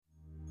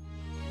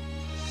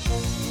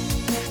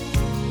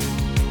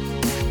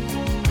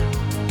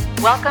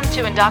Welcome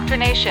to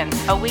Indoctrination,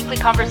 a weekly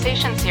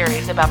conversation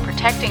series about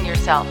protecting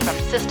yourself from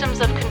systems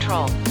of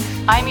control.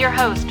 I'm your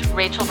host,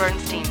 Rachel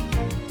Bernstein.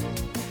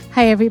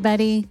 Hi,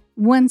 everybody.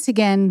 Once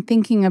again,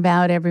 thinking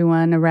about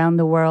everyone around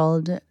the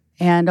world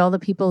and all the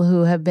people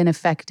who have been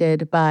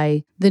affected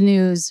by the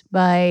news,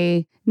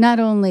 by not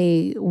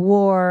only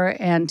war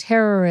and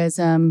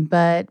terrorism,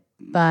 but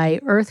by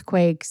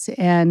earthquakes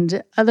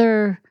and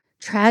other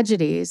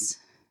tragedies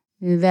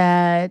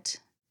that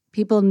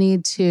people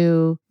need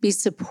to be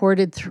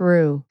supported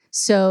through.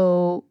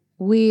 So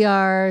we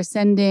are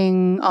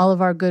sending all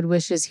of our good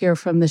wishes here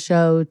from the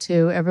show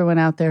to everyone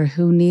out there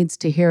who needs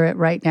to hear it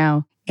right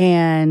now,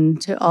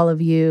 and to all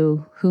of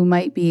you who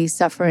might be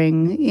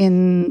suffering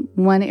in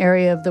one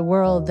area of the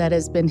world that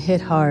has been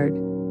hit hard.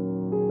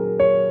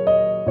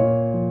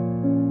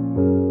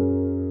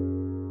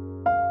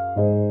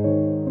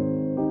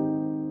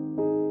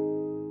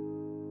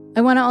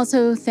 I want to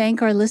also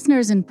thank our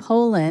listeners in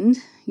Poland.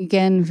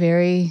 Again,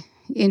 very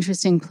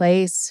interesting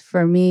place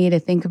for me to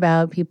think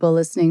about people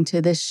listening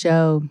to this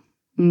show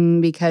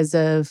because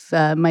of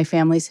my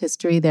family's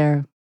history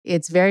there.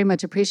 It's very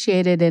much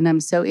appreciated, and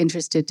I'm so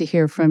interested to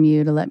hear from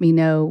you to let me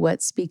know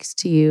what speaks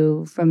to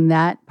you from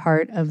that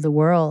part of the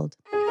world.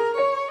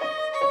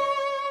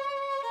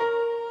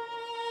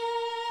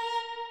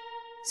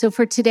 So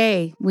for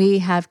today, we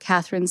have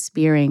Katherine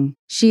Spearing.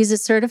 She's a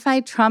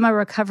certified trauma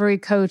recovery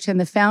coach and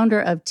the founder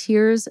of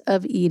Tears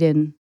of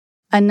Eden,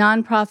 a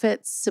nonprofit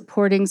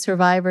supporting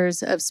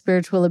survivors of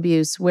spiritual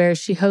abuse, where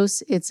she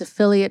hosts its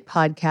affiliate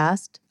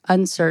podcast,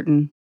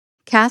 Uncertain.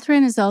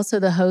 Katherine is also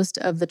the host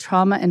of the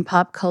Trauma and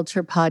Pop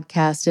Culture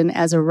podcast, and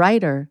as a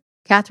writer,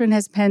 Katherine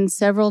has penned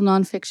several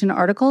nonfiction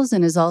articles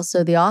and is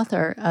also the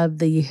author of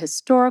the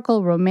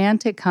historical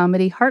romantic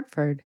comedy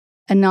Hartford,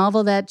 a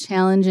novel that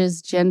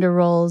challenges gender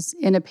roles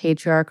in a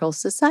patriarchal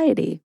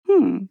society.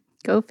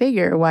 Go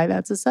figure why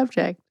that's a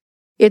subject.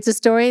 It's a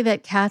story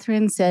that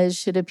Katherine says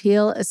should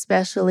appeal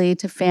especially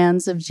to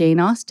fans of Jane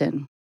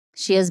Austen.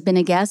 She has been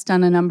a guest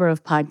on a number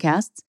of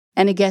podcasts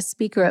and a guest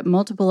speaker at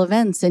multiple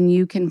events, and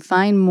you can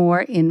find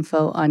more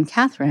info on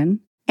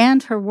Katherine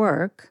and her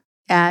work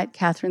at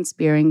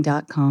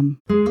katherinespearing.com.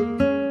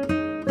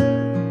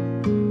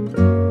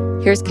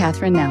 Here's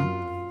Katherine now.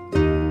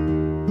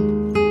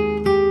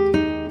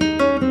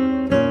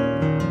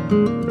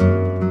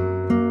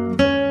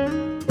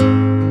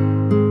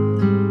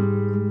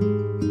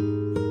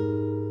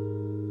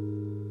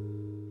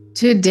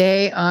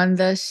 Today on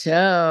the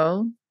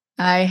show,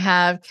 I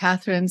have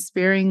Katherine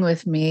Spearing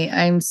with me.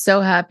 I'm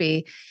so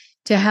happy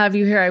to have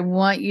you here. I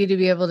want you to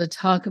be able to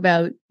talk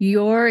about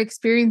your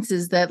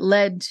experiences that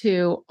led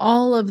to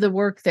all of the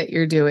work that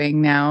you're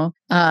doing now,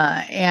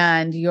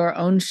 and your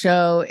own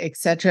show, et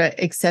cetera,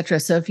 et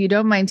cetera. So if you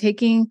don't mind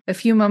taking a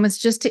few moments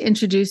just to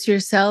introduce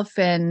yourself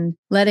and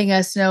letting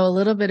us know a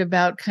little bit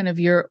about kind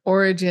of your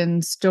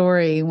origin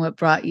story and what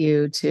brought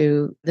you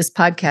to this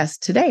podcast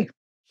today.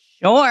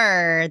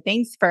 Sure.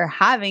 Thanks for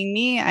having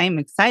me. I'm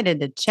excited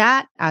to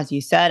chat. As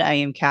you said, I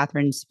am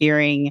Katherine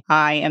Spearing.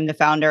 I am the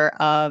founder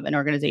of an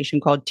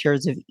organization called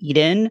Tears of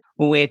Eden,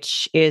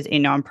 which is a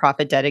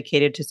nonprofit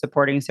dedicated to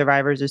supporting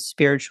survivors of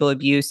spiritual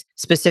abuse,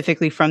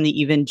 specifically from the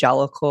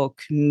evangelical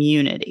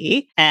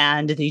community.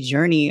 And the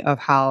journey of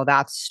how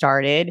that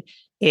started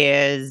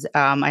is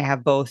I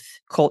have both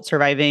cult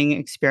surviving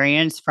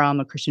experience from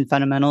a Christian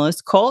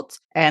fundamentalist cult,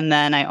 and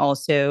then I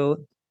also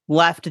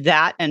left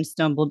that and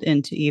stumbled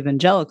into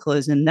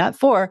evangelicalism that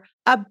for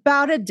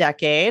about a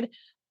decade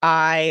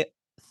I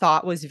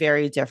thought was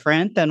very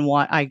different than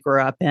what I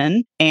grew up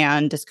in,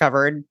 and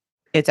discovered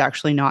it's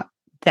actually not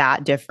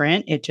that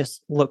different. It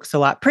just looks a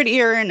lot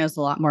prettier and is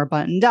a lot more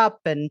buttoned up,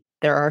 and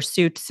there are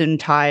suits and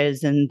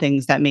ties and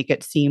things that make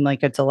it seem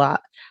like it's a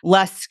lot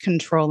less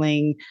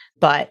controlling.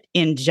 But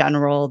in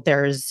general,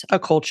 there's a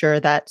culture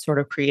that sort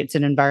of creates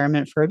an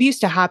environment for abuse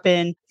to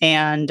happen.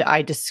 And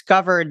I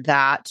discovered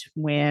that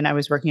when I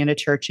was working at a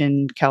church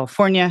in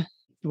California,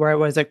 where it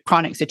was a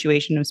chronic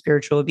situation of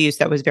spiritual abuse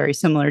that was very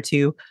similar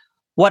to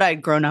what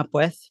I'd grown up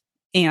with.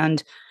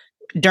 And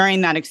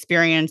during that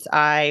experience,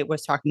 I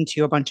was talking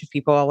to a bunch of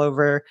people all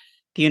over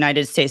the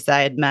United States that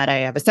I had met. I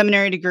have a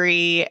seminary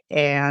degree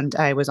and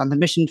I was on the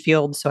mission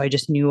field. So I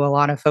just knew a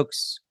lot of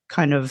folks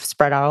kind of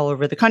spread out all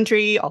over the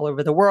country, all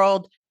over the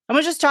world. I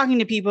was just talking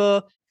to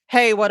people.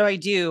 Hey, what do I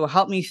do?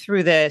 Help me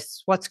through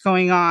this. What's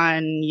going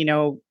on?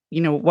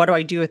 What do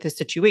I do with this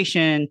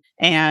situation?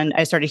 And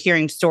I started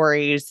hearing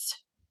stories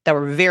that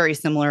were very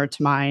similar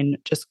to mine,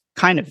 just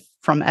kind of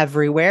from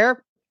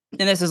everywhere.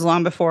 And this is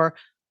long before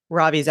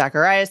Ravi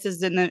Zacharias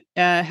is in the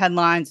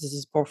headlines. This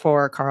is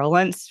before Carl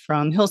Lentz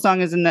from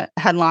Hillsong is in the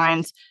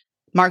headlines.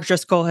 Mark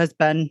Driscoll has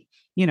been,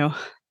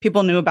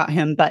 people knew about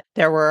him, but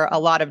there were a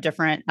lot of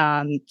different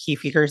key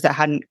figures that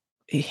hadn't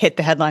hit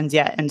the headlines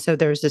yet. And so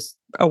there's this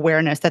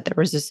awareness that there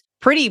was this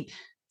pretty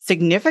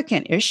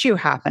significant issue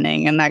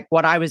happening, and like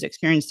what I was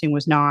experiencing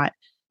was not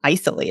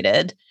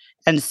isolated.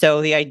 And so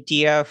the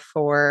idea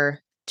for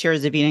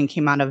Tears of Eden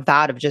came out of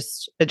that, it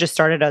just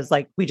started as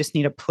like, we just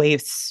need a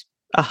place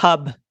a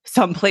hub,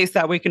 someplace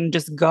that we can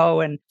just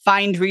go and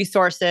find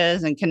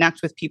resources and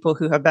connect with people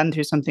who have been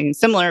through something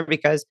similar,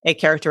 because a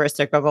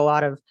characteristic of a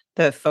lot of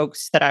the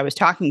folks that I was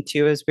talking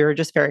to is we were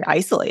just very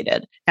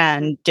isolated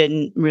and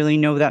didn't really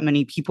know that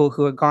many people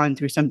who had gone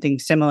through something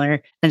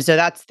similar. And so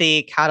that's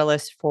the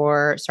catalyst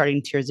for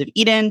starting Tears of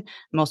Eden.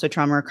 I'm also a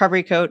trauma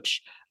recovery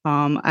coach.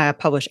 I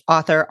publish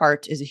author.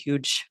 Art is a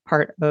huge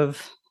part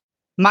of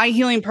my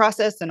healing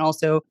process. And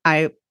also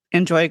I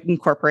enjoy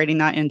incorporating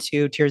that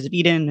into Tears of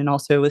Eden and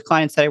also with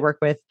clients that I work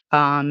with.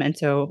 And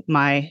so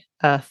my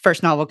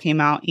first novel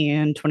came out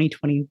in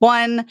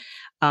 2021.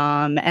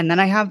 And then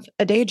I have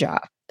a day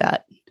job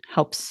that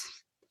helps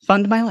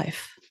fund my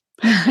life.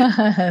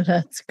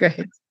 That's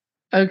great.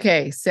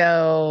 Okay,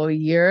 so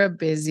you're a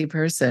busy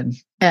person.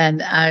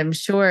 And I'm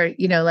sure,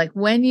 like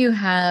when you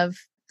have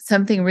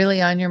something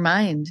really on your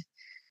mind,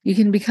 you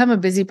can become a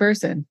busy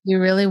person. You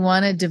really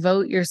want to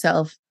devote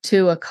yourself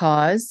to a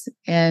cause,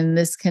 and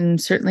this can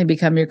certainly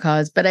become your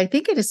cause. But I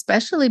think it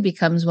especially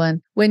becomes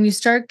one when you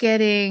start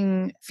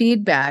getting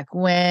feedback,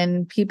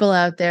 when people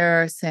out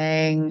there are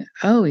saying,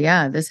 oh,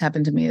 yeah, this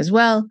happened to me as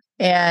well.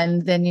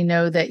 And then you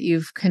know that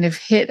you've kind of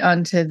hit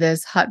onto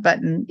this hot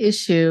button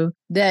issue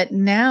that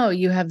now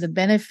you have the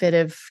benefit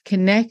of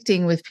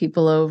connecting with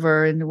people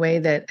over in a way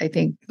that I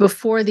think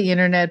before the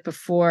internet,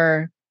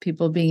 before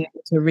people being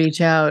able to reach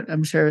out,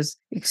 I'm sure is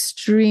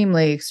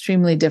extremely,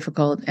 extremely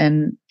difficult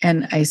and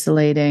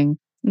isolating.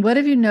 What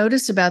have you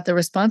noticed about the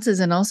responses?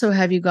 And also,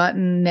 have you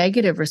gotten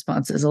negative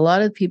responses? A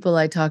lot of people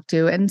I talk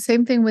to, and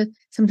same thing with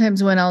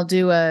sometimes when I'll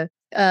do a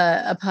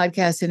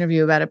podcast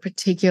interview about a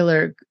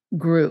particular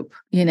group,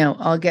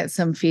 I'll get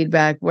some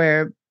feedback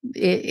where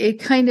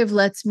it kind of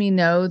lets me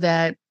know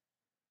that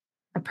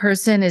a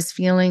person is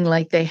feeling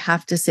like they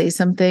have to say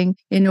something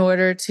in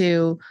order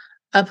to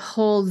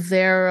uphold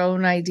their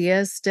own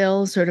ideas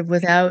still, sort of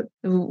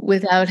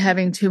without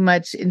having too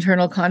much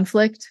internal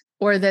conflict,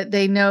 or that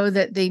they know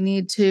that they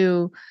need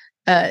to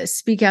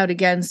speak out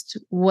against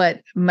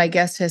what my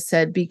guest has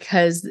said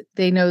because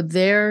they know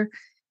they're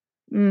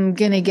going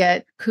to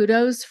get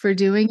kudos for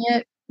doing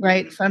it,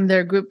 right, from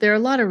their group. There are a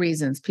lot of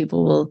reasons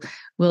people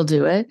will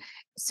do it.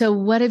 So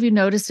what have you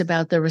noticed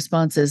about the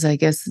responses, I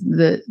guess,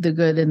 the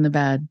good and the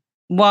bad?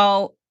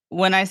 Well,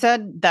 when I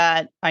said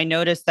that I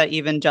noticed that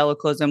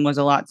evangelicalism was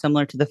a lot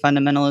similar to the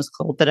fundamentalist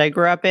cult that I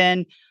grew up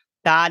in,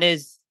 that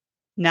is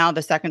now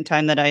the second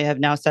time that I have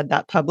now said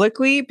that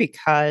publicly,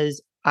 because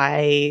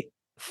I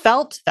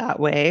felt that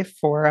way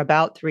for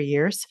about 3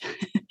 years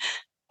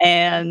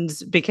and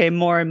became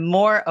more and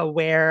more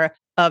aware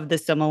of the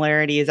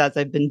similarities as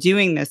I've been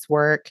doing this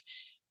work.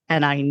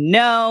 And I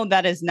know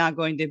that is not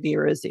going to be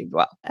received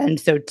well. And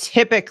so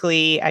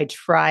typically I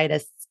try to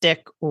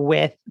stick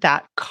with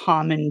that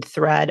common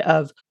thread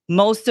of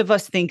most of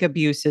us think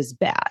abuse is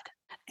bad.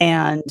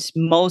 And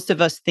most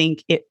of us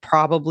think it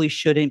probably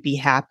shouldn't be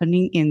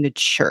happening in the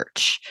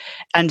church.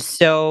 And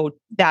so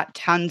that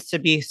tends to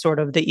be sort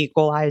of the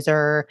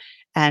equalizer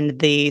and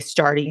the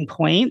starting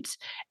point.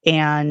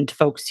 And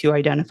folks who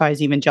identify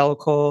as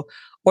evangelical,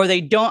 or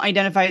they don't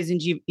identify as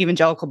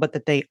evangelical, but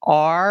that they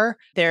are,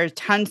 there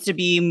tends to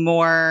be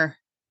more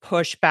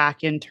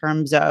pushback in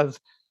terms of,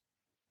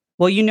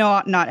 well,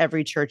 not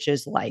every church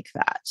is like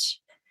that.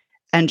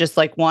 And just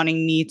like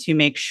wanting me to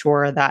make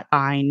sure that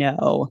I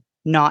know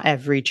not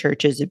every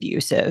church is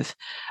abusive.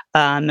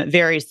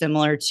 Very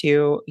similar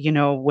to,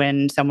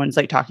 when someone's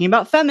like talking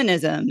about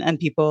feminism and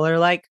people are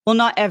like, well,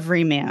 not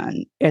every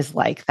man is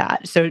like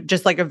that. So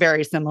just like a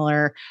very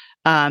similar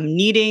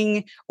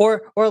needing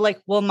or like,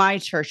 well, my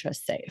church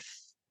is safe.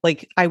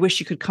 Like, I wish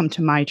you could come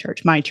to my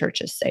church. My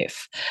church is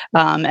safe.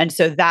 And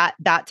so that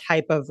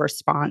type of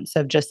response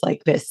of just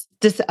like this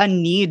a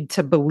need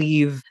to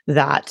believe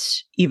that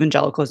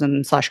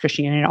evangelicalism /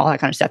 Christianity and all that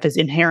kind of stuff is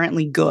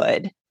inherently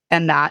good,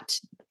 and that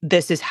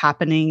this is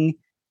happening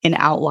in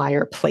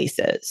outlier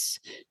places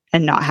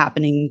and not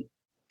happening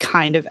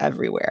kind of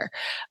everywhere.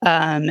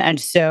 And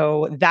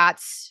so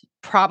that's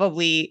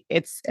probably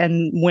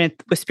and with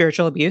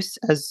spiritual abuse,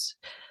 as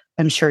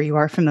I'm sure you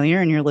are familiar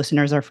and your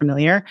listeners are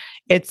familiar,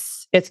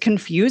 it's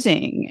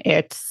confusing,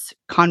 it's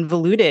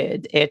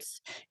convoluted, it's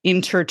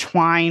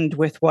intertwined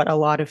with what a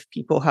lot of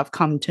people have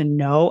come to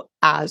know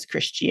as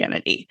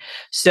Christianity.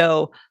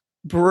 So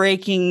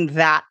breaking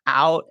that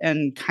out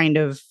and kind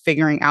of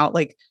figuring out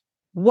like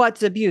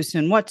what's abuse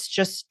and what's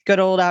just good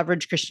old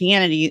average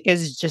Christianity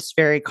is just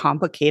very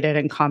complicated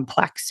and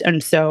complex.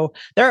 And so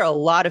there are a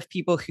lot of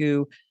people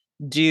who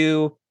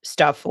do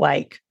stuff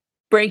like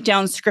break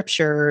down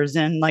scriptures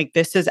and like,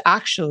 this is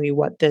actually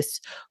what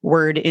this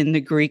word in the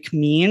Greek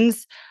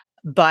means.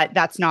 But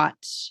that's not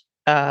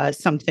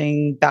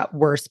something that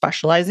we're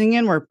specializing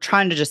in. We're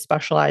trying to just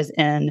specialize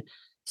in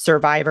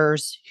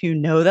survivors who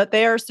know that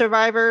they are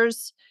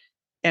survivors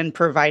and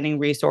providing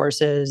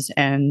resources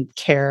and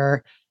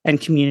care and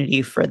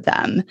community for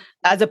them,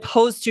 as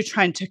opposed to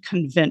trying to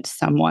convince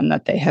someone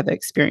that they have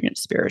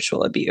experienced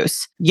spiritual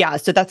abuse. Yeah,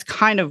 so that's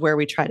kind of where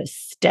we try to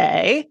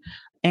stay.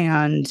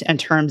 And in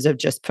terms of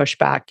just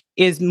pushback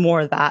is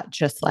more that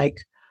just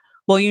like,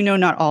 well,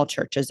 not all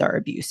churches are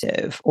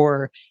abusive,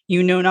 or,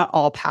 not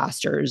all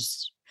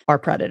pastors are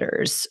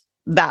predators,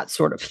 that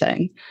sort of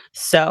thing.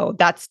 So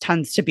that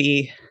tends to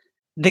be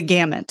the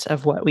gamut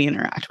of what we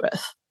interact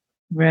with.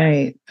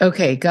 Right.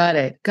 Okay. Got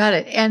it. Got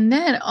it. And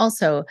then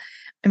also,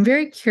 I'm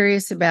very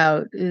curious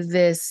about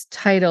this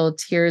title,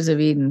 Tears of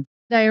Eden.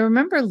 I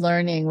remember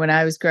learning when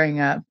I was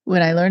growing up,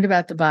 when I learned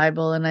about the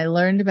Bible and I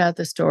learned about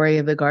the story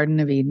of the Garden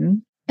of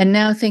Eden. And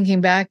now thinking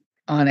back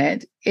on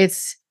it,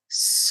 it's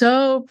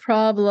so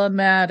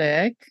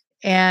problematic.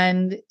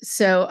 And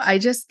so I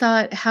just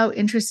thought how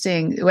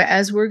interesting,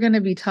 as we're going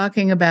to be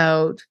talking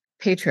about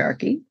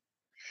patriarchy.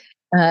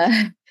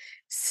 One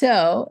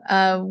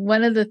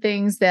of the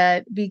things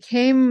that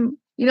became,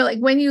 like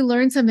when you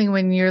learn something,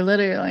 when you're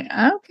literally like,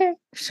 oh, okay,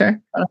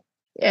 sure.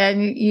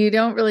 And you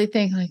don't really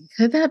think like,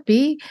 could that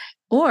be?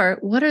 Or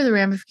what are the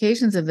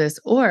ramifications of this?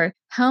 Or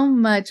how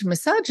much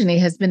misogyny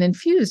has been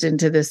infused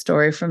into this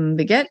story from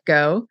the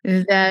get-go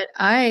that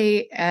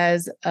I,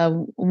 as a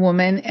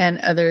woman and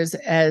others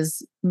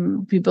as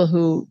people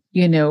who,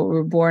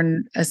 were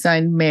born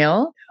assigned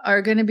male,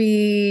 are going to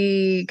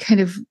be kind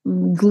of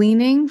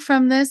gleaning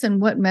from this,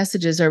 and what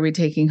messages are we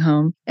taking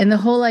home? And the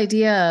whole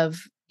idea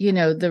of,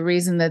 the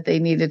reason that they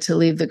needed to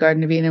leave the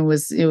Garden of Eden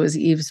was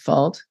Eve's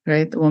fault,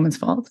 right? The woman's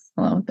fault.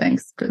 Hello,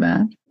 thanks for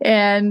that.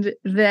 And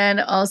then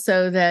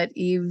also that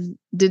Eve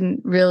didn't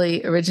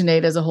really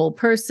originate as a whole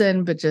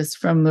person, but just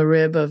from the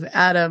rib of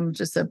Adam,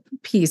 just a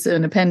piece,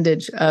 an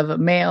appendage of a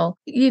male.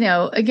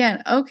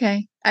 Again,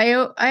 okay. I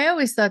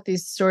always thought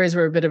these stories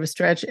were a bit of a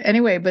stretch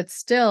anyway, but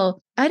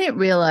still, I didn't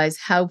realize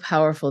how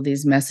powerful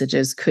these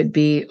messages could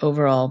be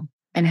overall,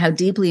 and how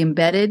deeply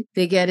embedded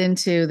they get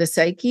into the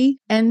psyche.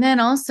 And then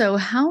also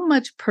how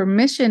much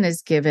permission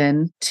is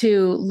given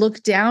to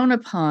look down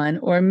upon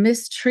or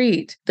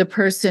mistreat the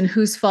person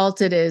whose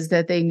fault it is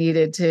that they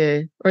needed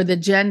to, or the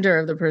gender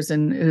of the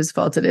person whose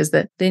fault it is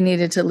that they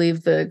needed to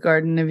leave the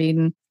Garden of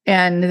Eden.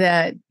 And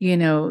that,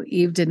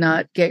 Eve did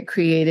not get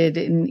created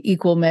in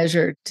equal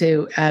measure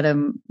to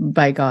Adam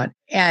by God,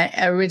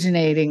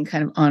 originating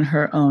kind of on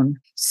her own.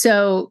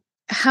 So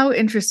how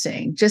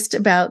interesting just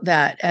about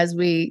that as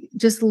we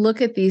just look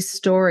at these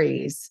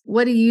stories.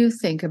 What do you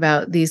think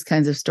about these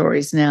kinds of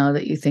stories now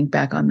that you think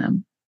back on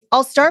them?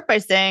 I'll start by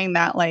saying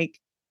that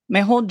my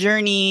whole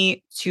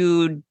journey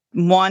to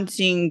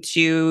wanting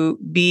to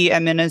be a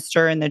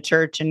minister in the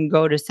church and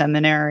go to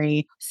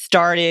seminary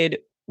started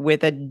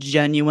with a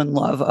genuine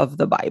love of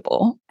the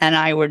Bible. And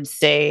I would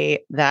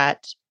say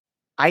that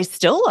I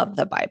still love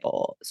the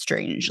Bible,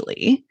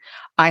 strangely.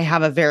 I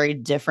have a very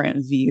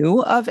different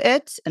view of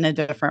it and a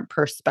different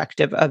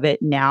perspective of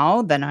it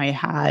now than I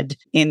had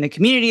in the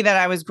community that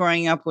I was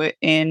growing up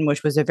in,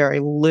 which was a very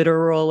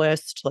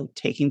literalist, like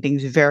taking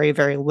things very,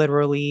 very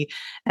literally,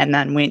 and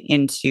then went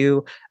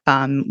into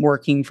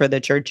working for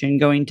the church and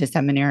going to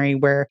seminary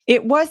where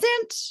it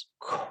wasn't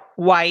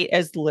quite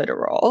as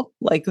literal.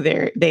 Like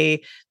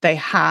they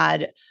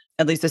had,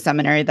 at least the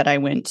seminary that I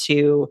went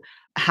to,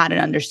 had an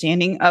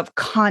understanding of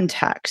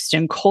context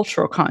and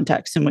cultural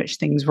context in which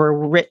things were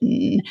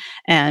written,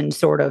 and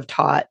sort of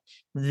taught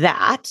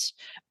that.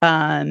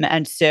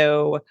 And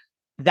so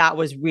that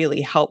was really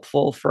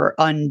helpful for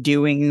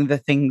undoing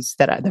the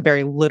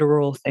very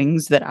literal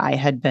things that I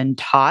had been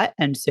taught.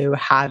 And so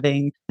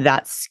having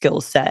that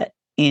skill set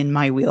in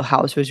my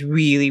wheelhouse was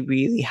really,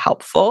 really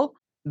helpful.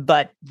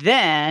 But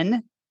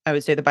then I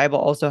would say the Bible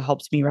also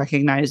helps me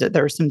recognize that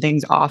there are some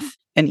things off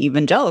in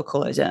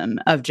evangelicalism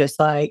of just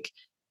like,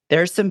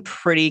 there's some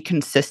pretty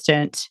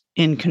consistent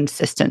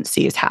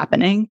inconsistencies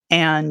happening.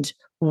 And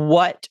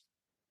what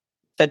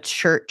the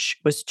church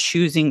was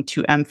choosing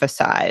to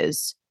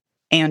emphasize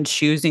and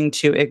choosing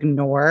to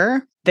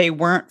ignore, they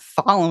weren't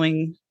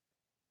following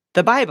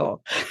the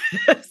Bible.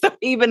 So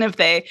even if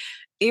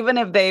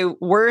they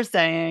were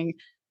saying,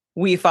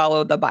 we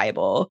follow the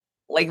Bible,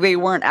 like they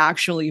weren't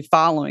actually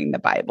following the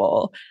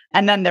Bible.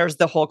 And then there's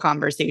the whole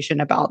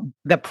conversation about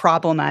the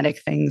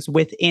problematic things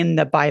within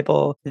the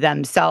Bible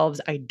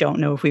themselves. I don't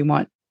know if we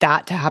want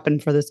that to happen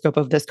for the scope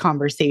of this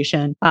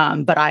conversation.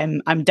 But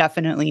I'm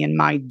definitely in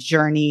my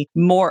journey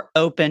more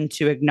open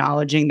to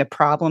acknowledging the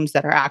problems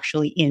that are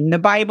actually in the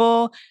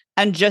Bible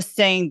and just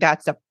saying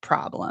that's a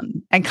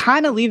problem and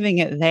kind of leaving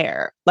it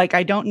there. Like,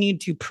 I don't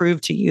need to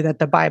prove to you that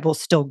the Bible's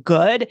still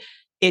good.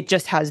 It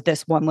just has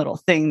this one little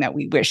thing that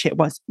we wish it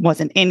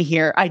wasn't in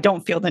here. I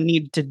don't feel the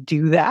need to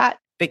do that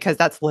because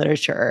that's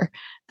literature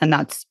and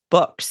that's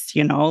books,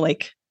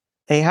 like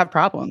they have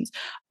problems.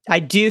 I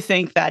do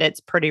think that it's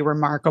pretty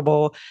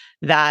remarkable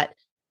that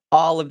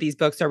all of these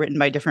books are written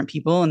by different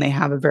people and they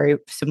have a very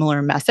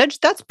similar message.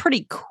 That's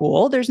pretty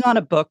cool. There's not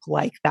a book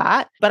like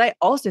that. But I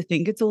also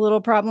think it's a little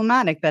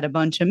problematic that a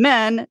bunch of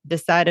men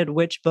decided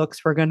which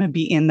books were going to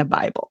be in the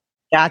Bible.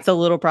 That's a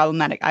little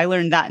problematic. I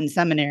learned that in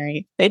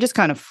seminary. They just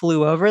kind of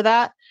flew over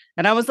that.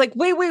 And I was like,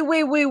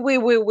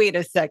 wait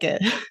a second.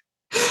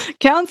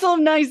 Council of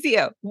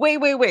Nicaea.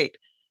 Wait.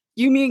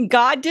 You mean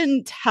God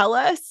didn't tell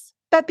us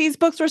that these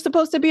books were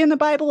supposed to be in the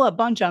Bible? A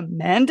bunch of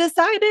men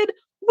decided?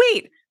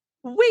 Wait,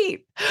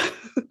 wait,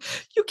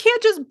 you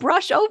can't just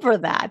brush over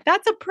that.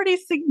 That's a pretty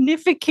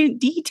significant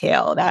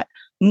detail that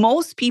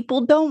most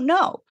people don't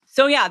know.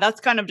 So yeah,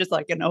 that's kind of just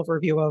like an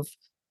overview of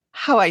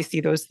how I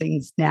see those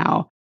things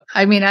now.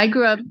 I mean, I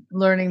grew up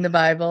learning the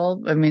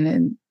Bible. I mean,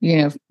 in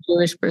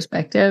Jewish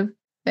perspective.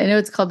 I know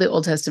it's called the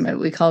Old Testament.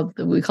 We call it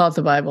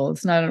the Bible.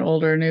 It's not an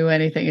old or new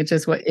anything. It's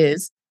just what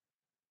is.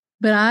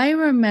 But I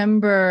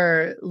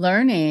remember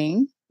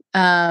learning,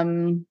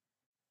 of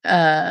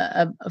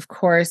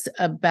course,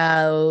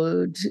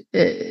 about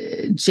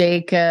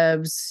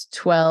Jacob's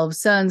 12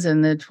 sons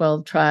and the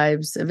 12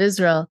 tribes of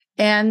Israel.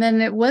 And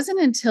then it wasn't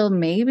until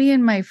maybe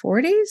in my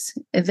 40s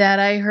that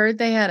I heard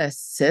they had a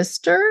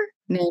sister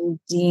named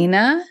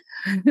Dinah,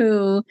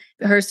 who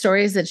her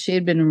story is that she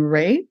had been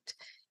raped.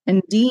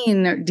 And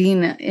Din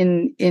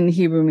in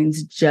Hebrew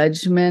means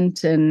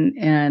judgment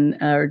and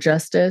or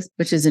justice,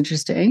 which is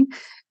interesting.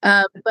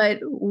 But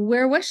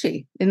where was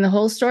she in the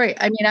whole story?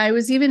 I mean, I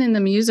was even in the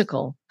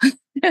musical,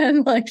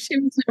 and like she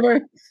was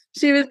never.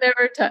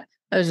 That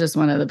was just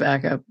one of the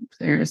backup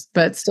singers,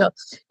 but still,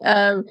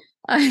 I,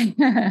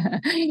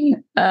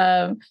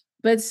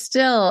 but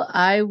still,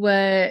 I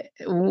was.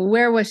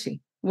 Where was she?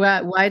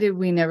 Why did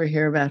we never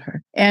hear about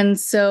her? And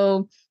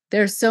so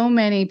there's so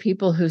many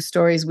people whose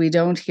stories we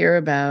don't hear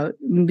about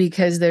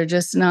because they're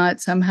just not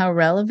somehow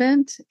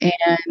relevant,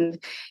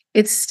 and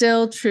it's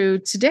still true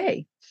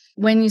today.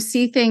 When you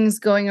see things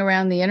going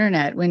around the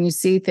internet, when you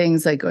see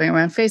things like going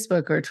around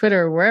Facebook or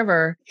Twitter or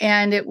wherever,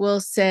 and it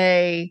will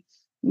say,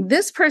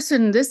 this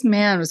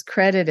man was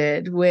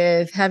credited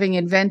with having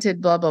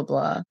invented blah, blah,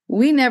 blah.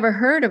 We never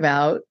heard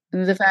about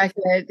the fact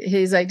that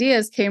his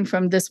ideas came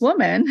from this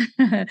woman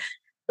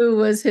who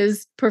was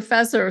his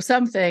professor or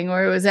something,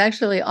 or it was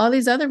actually all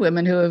these other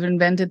women who have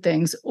invented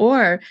things,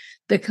 or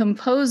the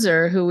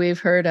composer who we've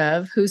heard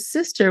of, whose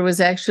sister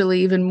was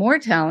actually even more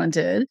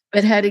talented,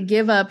 but had to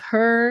give up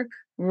her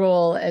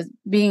role as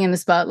being in the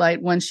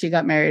spotlight once she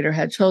got married or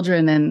had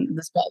children, and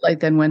the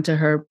spotlight then went to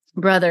her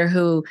brother,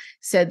 who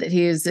said that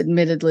he is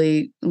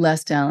admittedly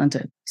less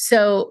talented.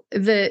 So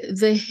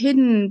the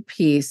hidden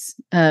piece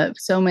of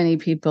so many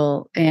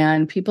people,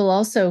 and people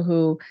also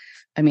who,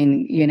 I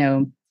mean,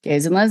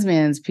 gays and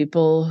lesbians,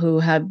 people who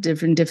have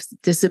different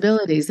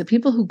disabilities, the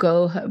people who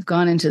have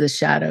gone into the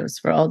shadows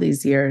for all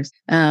these years.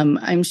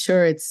 I'm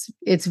sure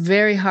it's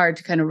very hard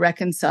to kind of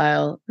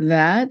reconcile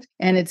that.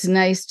 And it's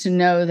nice to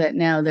know that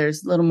now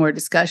there's a little more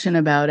discussion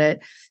about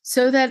it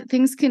so that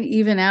things can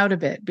even out a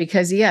bit.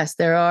 Because yes,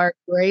 there are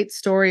great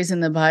stories in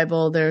the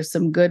Bible. There's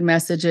some good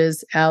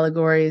messages,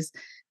 allegories.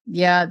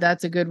 Yeah,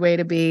 that's a good way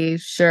to be.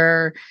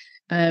 Sure.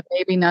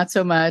 Maybe not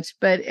so much,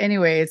 but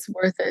anyway, it's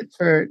worth it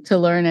to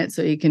learn it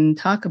so you can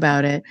talk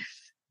about it.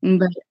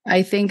 But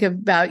I think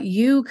about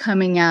you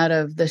coming out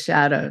of the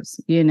shadows,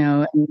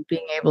 and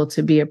being able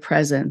to be a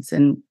presence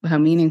and how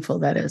meaningful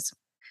that is.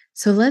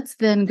 So let's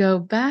then go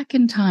back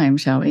in time,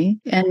 shall we?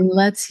 And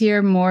let's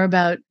hear more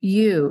about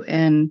you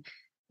and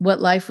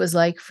what life was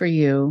like for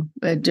you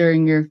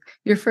during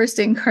your first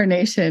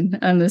incarnation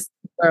on this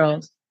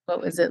world.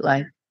 What was it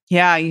like?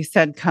 Yeah, you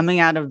said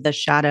coming out of the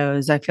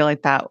shadows. I feel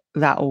like that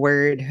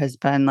word has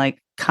been like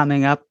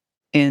coming up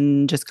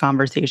in just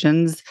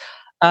conversations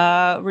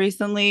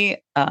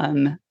recently.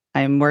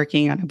 I'm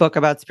working on a book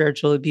about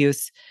spiritual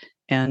abuse,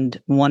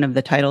 and one of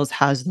the titles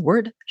has the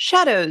word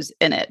shadows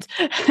in it.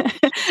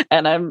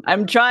 And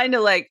I'm trying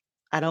to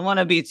I don't want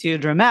to be too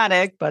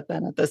dramatic, but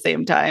then at the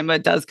same time,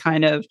 it does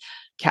kind of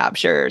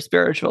capture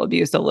spiritual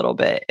abuse a little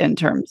bit in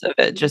terms of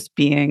it just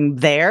being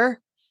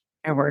there.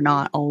 And we're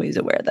not always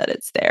aware that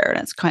it's there,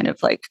 and it's kind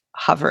of like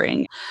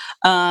hovering.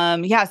 So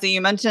you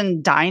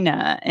mentioned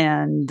Dinah,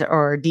 and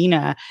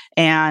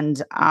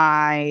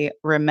I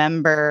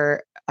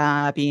remember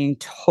being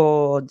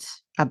told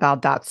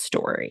about that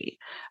story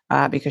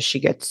because she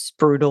gets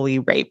brutally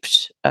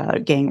raped,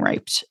 gang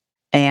raped,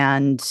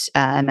 and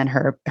then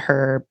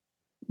her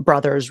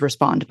brothers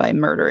respond by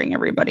murdering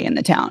everybody in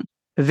the town.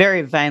 A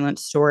very violent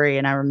story,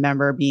 and I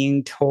remember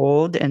being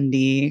told in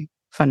the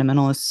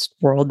fundamentalist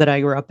world that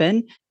I grew up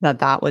in,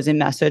 that was a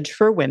message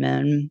for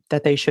women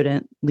that they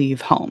shouldn't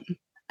leave home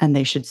and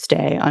they should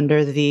stay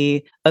under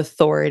the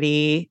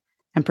authority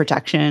and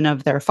protection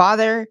of their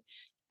father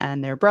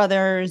and their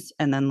brothers,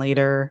 and then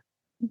later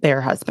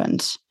their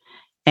husband.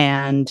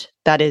 And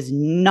that is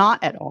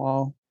not at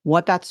all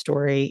what that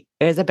story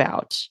is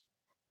about.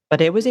 But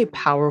it was a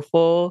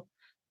powerful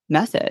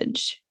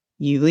message.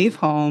 You leave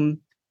home,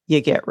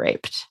 you get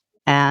raped.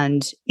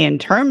 And in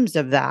terms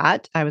of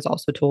that, I was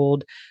also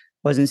told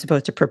wasn't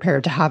supposed to prepare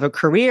to have a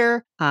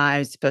career. I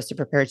was supposed to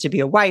prepare to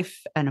be a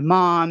wife and a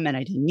mom, and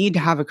I didn't need to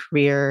have a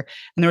career.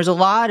 And there was a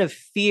lot of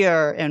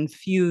fear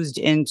infused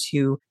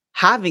into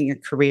having a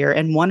career.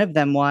 And one of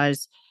them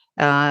was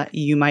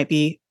you might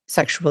be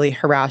sexually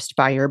harassed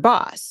by your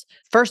boss.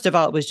 First of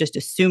all, it was just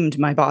assumed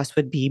my boss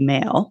would be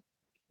male.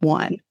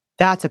 One,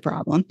 that's a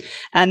problem.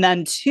 And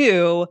then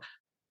two,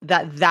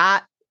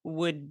 that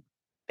would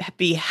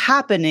be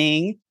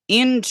happening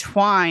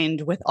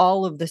entwined with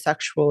all of the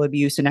sexual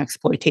abuse and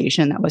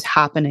exploitation that was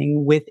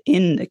happening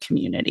within the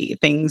community.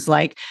 Things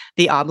like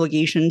the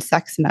obligation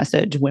sex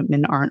message,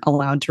 women aren't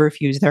allowed to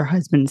refuse their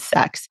husband's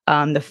sex.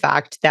 The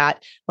fact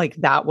that like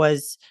that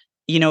was,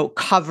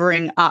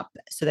 covering up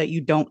so that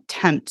you don't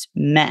tempt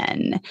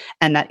men.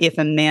 And that if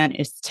a man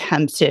is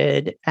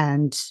tempted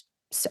and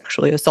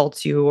sexually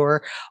assaults you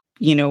or,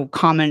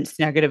 comments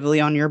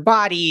negatively on your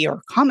body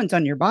or comments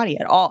on your body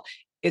at all,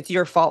 it's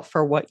your fault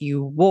for what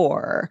you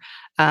wore.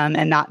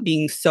 And not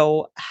being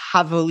so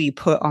heavily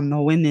put on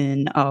the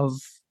women of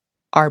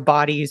our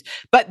bodies.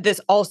 But this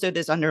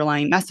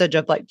underlying message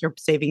of like, you're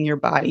saving your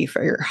body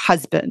for your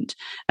husband.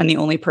 And the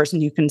only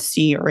person you can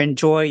see or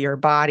enjoy your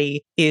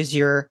body is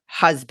your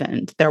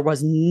husband. There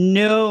was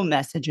no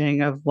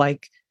messaging of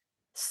like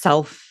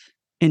self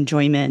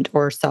enjoyment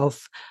or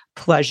self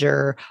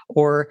pleasure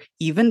or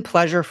even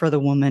pleasure for the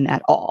woman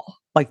at all.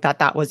 Like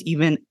that was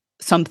even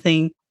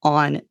something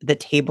on the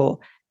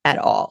table at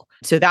all.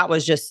 So that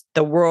was just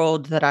the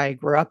world that I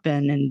grew up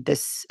in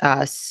this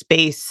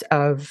space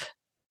of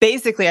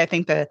basically, I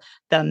think the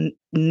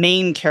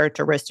main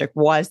characteristic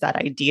was that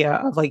idea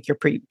of like you're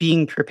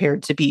being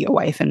prepared to be a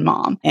wife and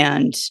mom,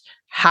 and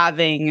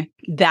having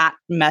that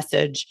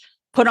message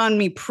put on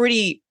me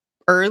pretty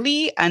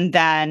early. And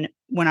then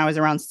when I was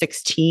around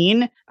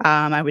 16,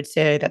 I would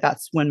say that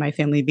that's when my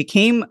family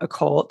became a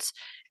cult.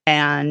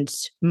 And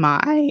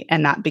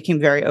that became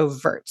very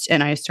overt.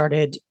 And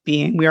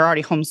we were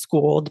already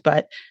homeschooled,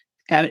 but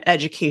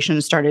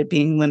education started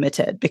being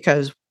limited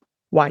because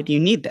why do you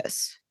need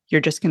this?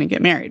 You're just going to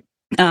get married.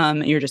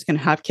 You're just going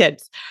to have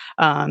kids.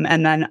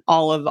 And then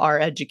all of our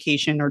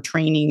education or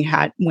training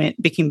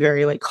became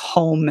very like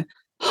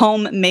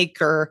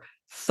homemaker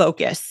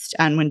focused.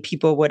 And when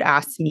people would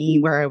ask me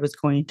where I was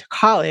going to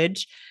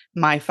college,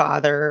 my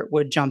father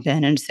would jump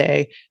in and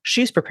say,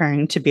 she's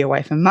preparing to be a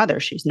wife and mother.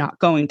 She's not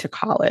going to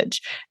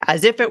college,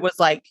 as if it was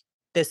like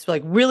this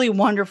like really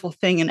wonderful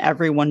thing and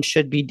everyone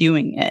should be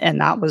doing it. And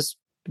that was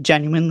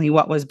genuinely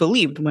what was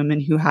believed.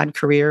 Women who had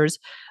careers,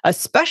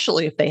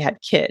 especially if they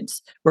had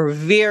kids, were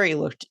very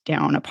looked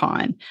down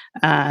upon.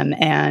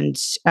 And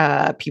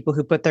people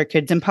who put their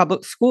kids in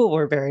public school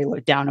were very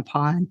looked down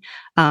upon.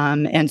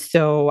 And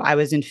so I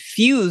was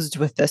infused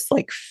with this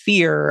like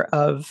fear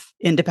of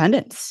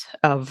independence,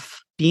 of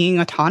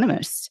being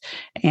autonomous,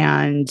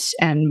 and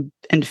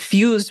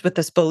infused with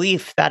this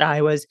belief that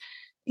I was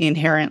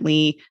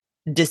inherently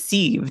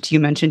deceived. You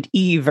mentioned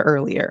Eve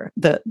earlier.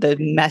 The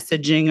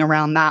messaging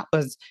around that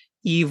was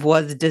Eve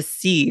was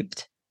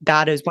deceived.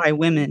 That is why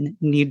women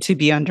need to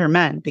be under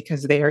men,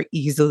 because they are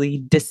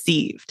easily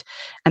deceived.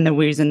 And the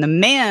reason the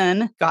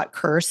man got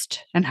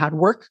cursed and had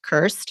work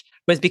cursed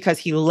was because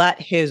he let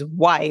his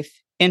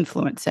wife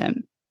influence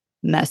him.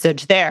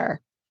 Message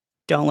there.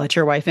 Don't let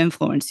your wife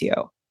influence you.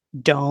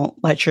 Don't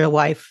let your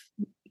wife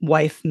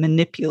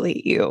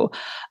manipulate you.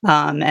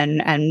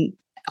 And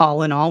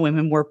all in all,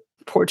 women were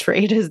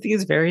portrayed as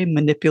these very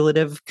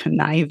manipulative,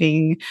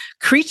 conniving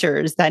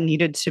creatures that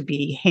needed to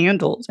be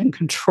handled and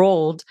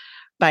controlled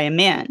by a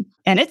man.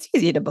 And it's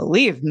easy to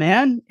believe,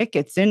 man. It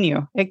gets in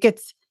you. It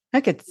gets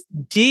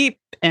deep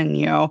in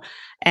you.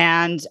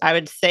 And I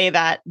would say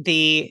that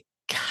the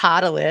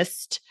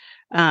catalyst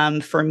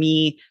for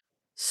me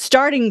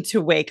starting to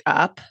wake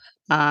up,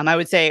 I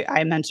would say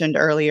I mentioned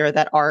earlier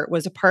that art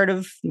was a part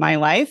of my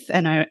life,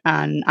 and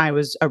I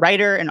was a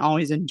writer and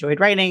always enjoyed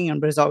writing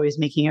and was always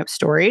making up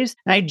stories.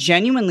 And I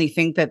genuinely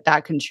think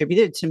that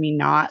contributed to me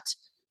not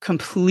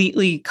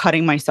completely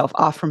cutting myself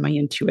off from my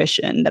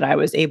intuition, that I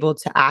was able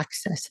to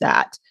access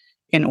that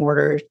in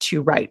order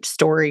to write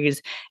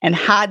stories and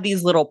had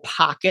these little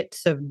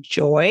pockets of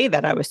joy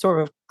that I was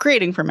sort of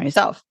creating for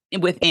myself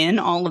within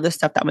all of the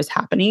stuff that was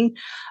happening.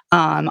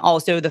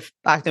 Also, the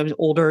fact that I was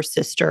older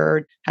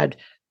sister, had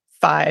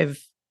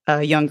 5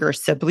 younger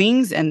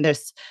siblings, and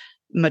this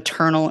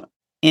maternal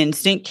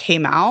instinct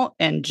came out,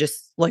 and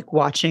just like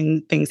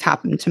watching things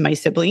happen to my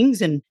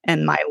siblings and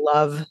my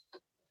love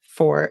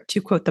for,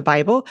 to quote the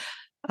Bible,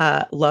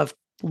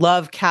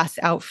 love casts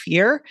out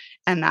fear,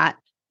 and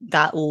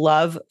that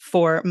love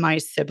for my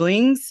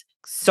siblings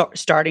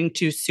starting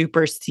to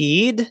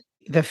supersede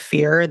the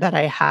fear that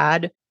I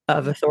had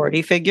of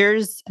authority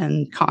figures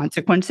and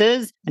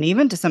consequences, and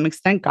even to some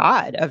extent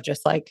God, of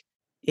just like,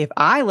 if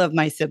I love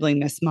my sibling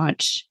this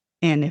much,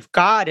 and if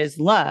God is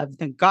love,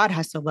 then God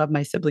has to love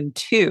my sibling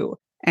too.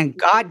 And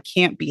God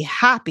can't be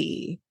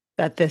happy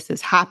that this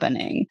is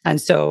happening. And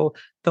so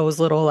those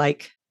little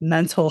like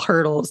mental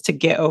hurdles to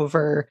get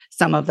over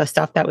some of the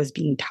stuff that was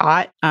being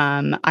taught.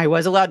 I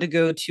was allowed to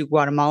go to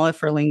Guatemala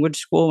for language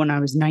school when I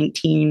was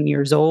 19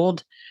 years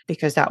old,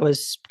 because that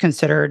was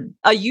considered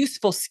a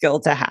useful skill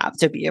to have,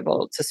 to be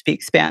able to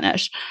speak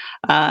Spanish.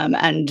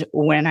 And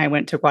when I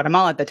went to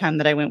Guatemala, at the time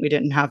that I went, we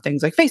didn't have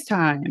things like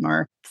FaceTime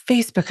or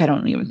Facebook. I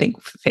don't even think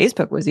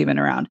Facebook was even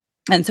around.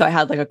 And so I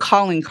had like a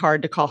calling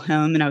card to call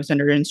home, and I was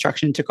under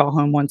instruction to call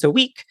home once a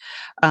week.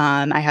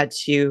 I had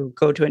to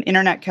go to an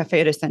internet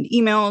cafe to send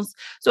emails.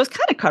 So I was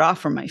kind of cut off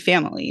from my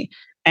family.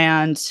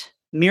 And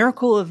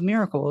miracle of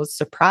miracles,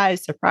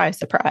 surprise, surprise,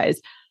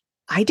 surprise,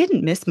 I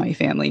didn't miss my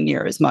family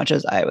near as much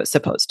as I was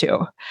supposed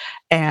to.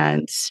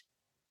 And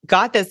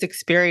got this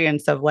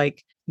experience of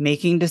like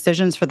making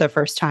decisions for the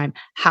first time,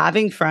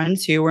 having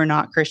friends who were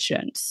not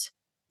Christians,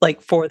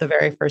 like for the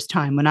very first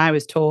time when I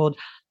was told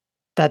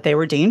that they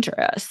were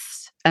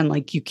dangerous and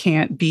like you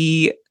can't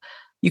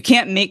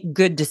make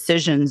good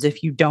decisions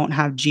if you don't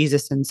have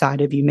Jesus inside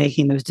of you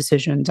making those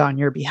decisions on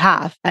your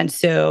behalf. And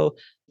so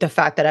the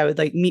fact that I would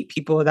like meet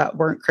people that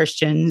weren't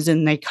Christians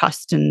and they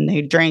cussed and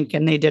they drank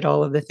and they did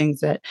all of the things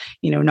that,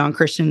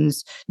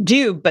 non-Christians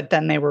do, but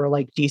then they were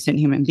like decent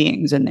human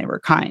beings and they were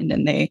kind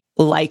and they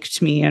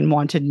liked me and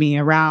wanted me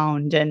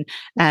around.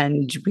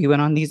 And we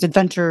went on these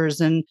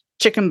adventures and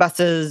chicken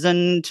buses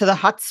and to the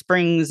hot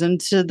springs and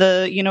to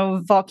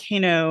the,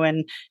 volcano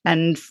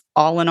and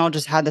all in all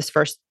just had this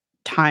first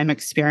time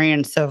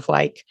experience of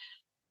like,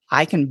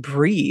 I can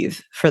breathe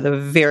for the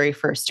very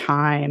first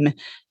time.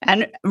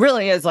 And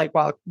really is like,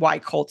 well, why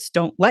cults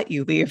don't let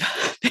you leave.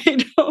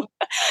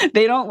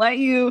 They don't let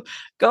you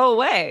go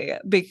away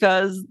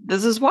because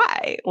this is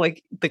why.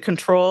 Like the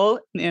control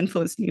and the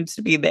influence needs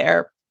to be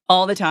there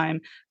all the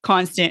time.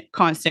 Constant.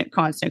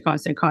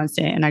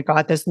 And I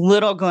got this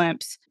little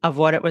glimpse of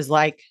what it was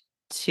like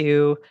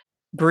to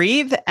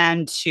breathe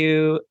and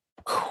to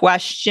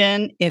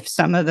question if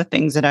some of the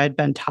things that I'd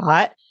been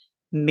taught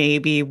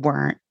maybe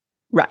weren't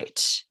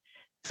right.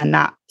 And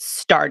that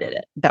started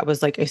it. That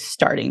was like a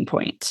starting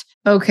point.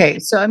 Okay.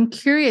 So I'm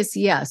curious.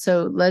 Yeah.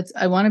 So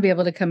I want to be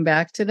able to come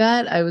back to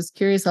that. I was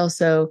curious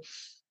also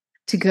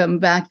to come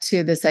back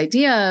to this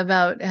idea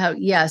about how,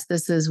 yes,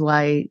 this is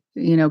why,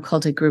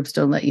 cultic groups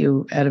don't let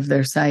you out of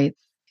their sight.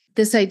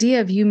 This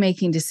idea of you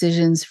making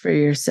decisions for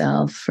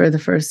yourself for the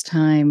first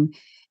time.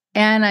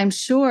 And I'm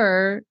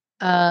sure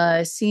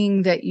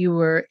seeing that you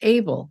were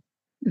able,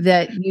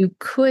 that you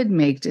could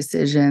make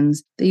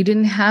decisions, that you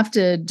didn't have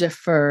to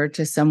defer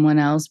to someone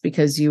else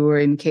because you were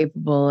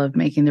incapable of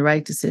making the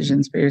right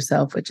decisions for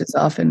yourself, which is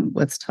often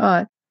what's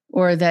taught,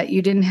 or that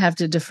you didn't have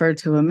to defer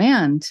to a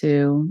man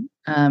to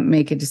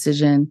make a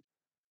decision.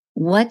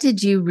 What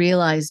did you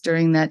realize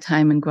during that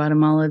time in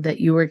Guatemala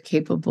that you were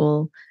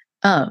capable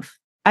of?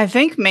 I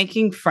think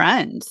making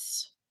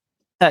friends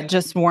that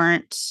just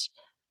weren't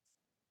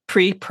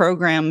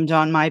pre-programmed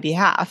on my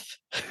behalf.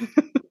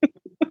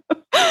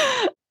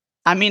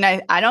 I mean,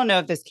 I don't know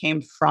if this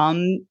came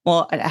from,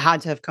 well, it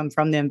had to have come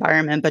from the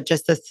environment, but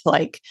just this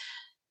like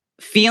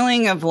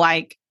feeling of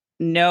like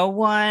no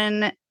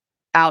one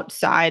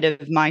outside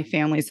of my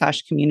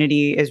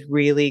family/community is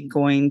really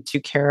going to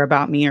care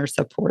about me or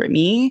support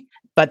me.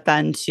 But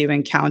then to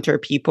encounter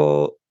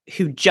people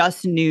who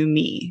just knew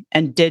me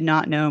and did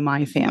not know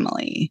my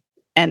family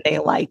and they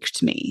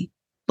liked me.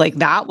 Like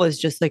that was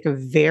just like a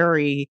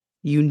very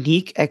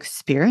unique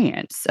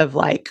experience of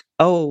like,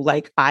 oh,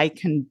 like I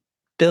can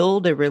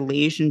build a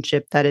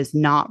relationship that is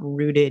not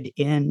rooted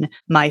in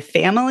my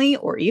family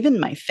or even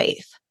my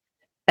faith.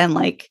 And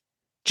like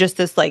just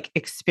this like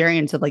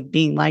experience of like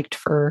being liked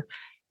for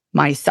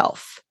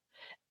myself.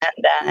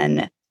 And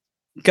then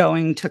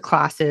going to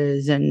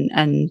classes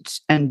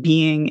and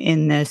being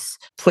in this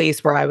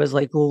place where I was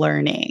like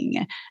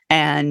learning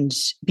and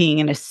being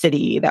in a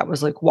city that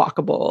was like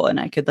walkable and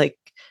I could like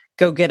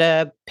go get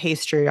a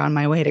pastry on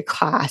my way to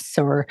class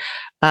or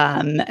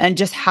and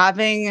just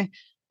having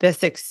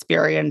this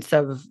experience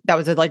of that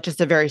was like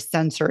just a very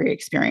sensory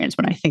experience.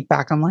 When I think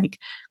back on like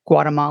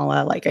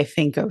Guatemala, like I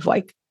think of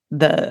like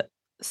the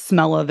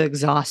smell of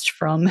exhaust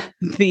from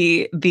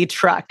the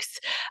trucks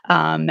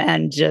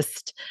and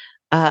just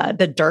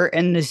the dirt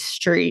in the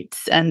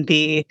streets and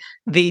the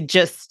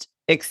just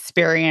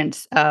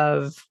experience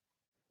of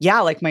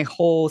like my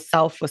whole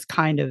self was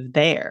kind of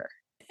there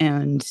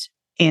and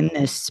in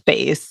this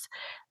space.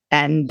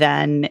 And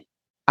then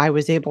I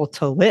was able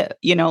to live,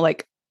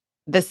 like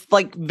this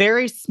like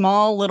very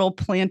small little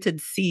planted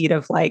seed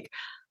of like,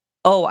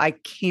 oh, I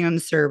can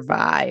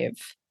survive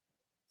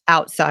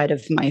outside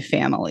of my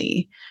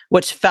family,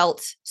 which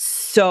felt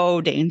so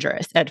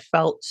dangerous. It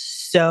felt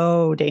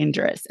so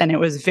dangerous. And I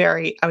was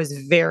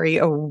very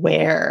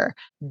aware.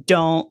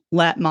 Don't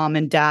let mom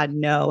and dad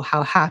know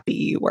how happy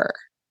you were.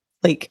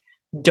 Like,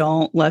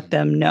 don't let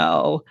them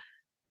know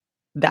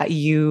that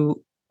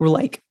you were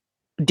like,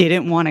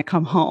 didn't want to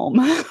come home.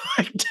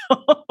 Like,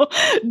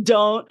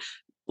 don't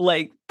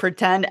like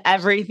pretend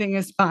everything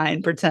is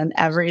fine. Pretend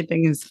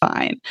everything is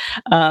fine.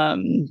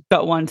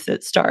 But once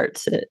it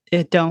starts,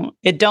 it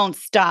don't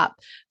stop.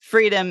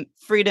 Freedom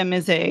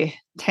is a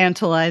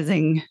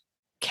tantalizing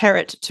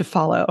carrot to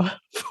follow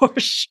for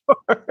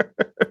sure.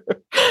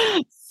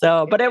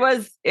 So, but it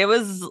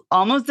was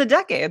almost a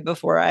decade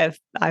before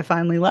I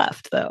finally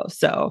left though.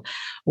 So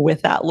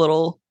with that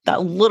little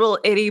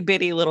itty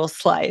bitty little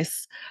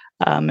slice,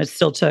 it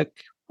still took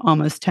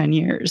almost 10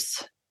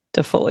 years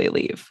to fully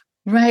leave.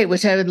 Right,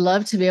 which I would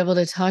love to be able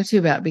to talk to you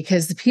about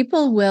because the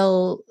people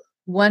will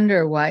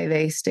wonder why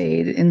they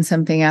stayed in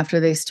something after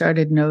they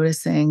started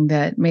noticing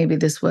that maybe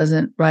this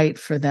wasn't right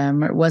for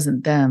them or it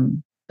wasn't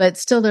them. But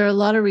still, there are a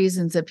lot of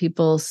reasons that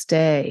people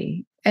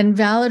stay. and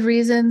valid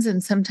reasons.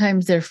 And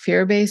sometimes they're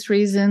fear-based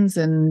reasons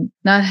and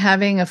not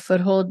having a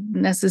foothold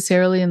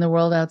necessarily in the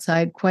world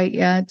outside quite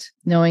yet,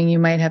 knowing you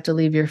might have to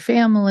leave your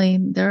family.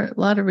 There are a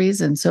lot of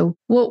reasons. So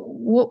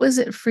what was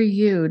it for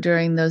you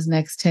during those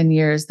next 10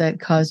 years that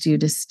caused you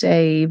to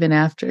stay even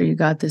after you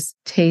got this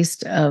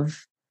taste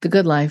of the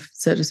good life,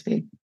 so to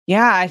speak?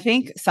 Yeah, I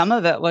think some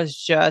of it was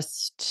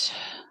just,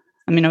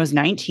 I mean, I was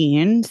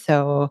 19.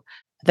 So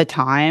at the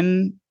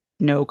time,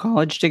 no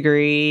college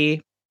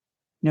degree,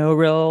 no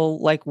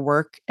real like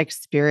work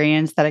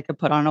experience that I could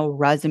put on a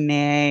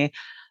resume.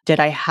 Did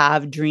I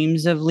have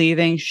dreams of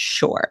leaving?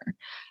 Sure.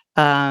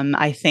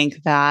 I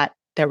think that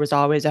there was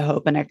always a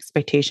hope and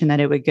expectation that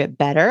it would get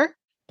better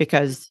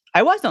because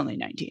I was only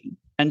 19.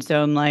 And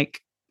so I'm like,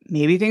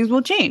 maybe things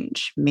will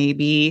change.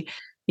 Maybe,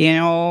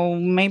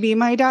 maybe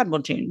my dad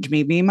will change.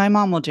 Maybe my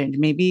mom will change.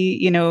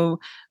 Maybe,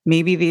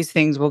 maybe these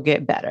things will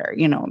get better.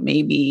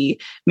 Maybe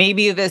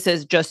this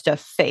is just a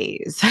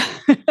phase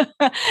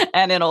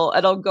and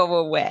it'll go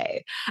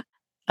away.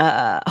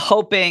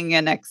 Hoping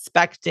and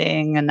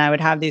expecting, and I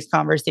would have these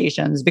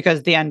conversations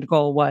because the end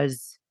goal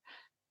was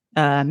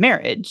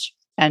marriage.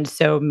 And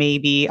so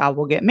maybe I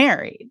will get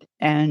married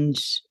and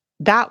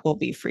that will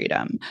be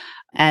freedom.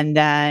 And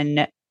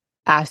then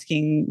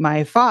asking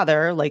my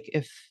father, like,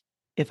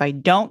 if I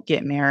don't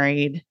get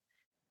married,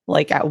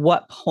 like at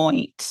what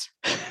point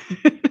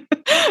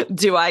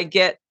do I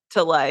get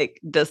to like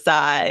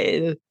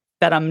decide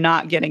that I'm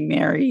not getting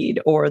married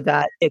or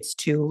that it's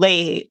too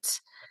late?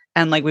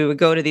 And like we would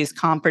go to these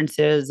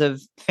conferences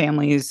of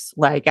families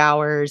like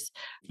ours,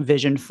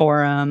 Vision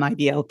Forum,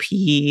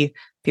 IBLP.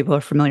 People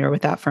are familiar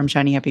with that from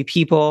Shiny Happy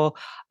People.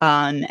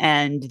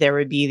 And there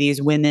would be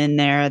these women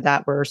there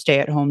that were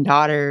stay-at-home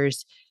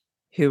daughters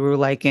who were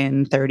like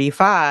in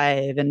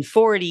 35 and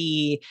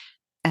 40.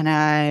 And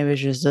I was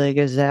just like,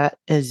 is that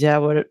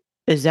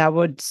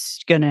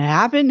what's gonna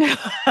happen? And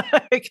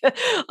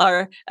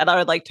I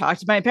would like talk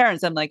to my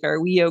parents. I'm like,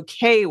 are we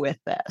okay with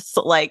this?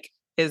 Like,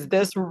 is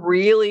this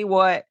really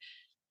what,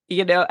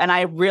 and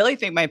I really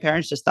think my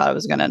parents just thought I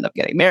was going to end up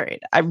getting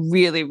married. I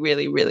really,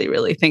 really, really,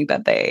 really think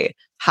that they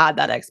had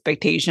that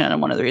expectation.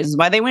 And one of the reasons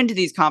why they went to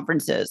these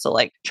conferences to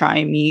like try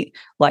and meet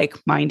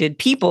like-minded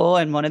people.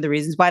 And one of the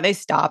reasons why they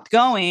stopped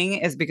going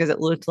is because it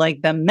looked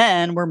like the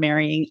men were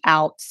marrying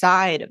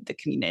outside of the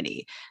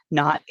community,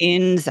 not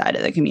inside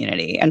of the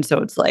community. And so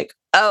it's like,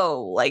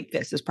 oh, like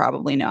this is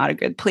probably not a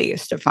good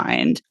place to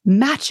find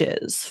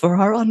matches for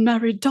our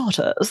unmarried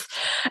daughters.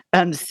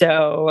 And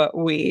so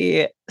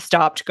we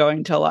stopped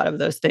going to a lot of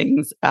those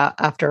things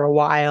after a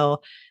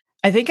while.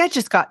 I think I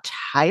just got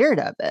tired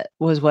of it,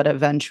 was what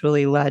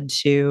eventually led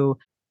to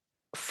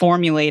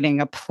formulating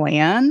a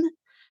plan.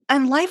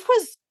 And life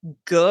was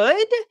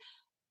good.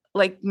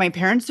 Like my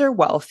parents are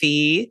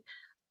wealthy.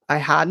 I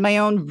had my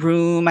own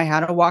room. I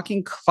had a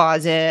walk-in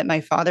closet.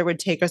 My father would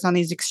take us on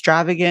these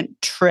extravagant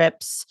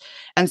trips.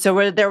 And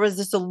so there was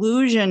this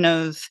illusion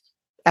of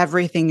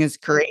everything is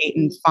great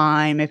and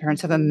fine. My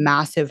parents have a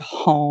massive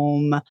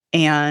home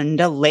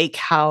and a lake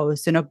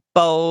house and a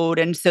boat.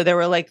 And so there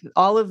were like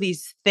all of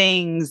these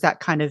things that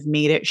kind of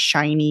made it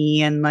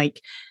shiny and like,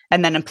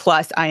 and then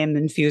plus I am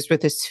infused with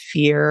this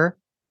fear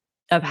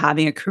of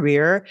having a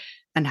career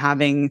and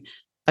having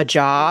a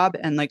job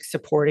and like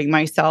supporting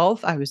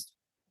myself. I was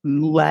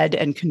led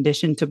and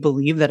conditioned to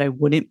believe that I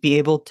wouldn't be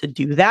able to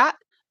do that.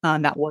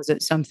 That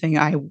wasn't something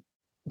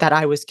that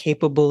I was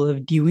capable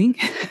of doing.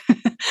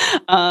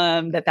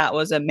 That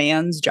was a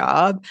man's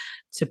job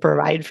to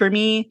provide for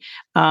me.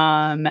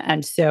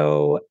 And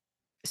so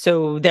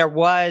there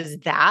was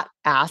that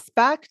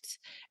aspect.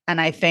 And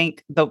I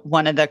think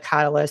one of the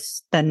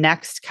catalysts, the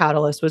next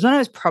catalyst was when I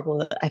was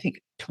probably, I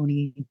think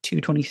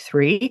 22,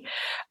 23,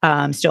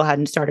 still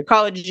hadn't started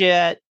college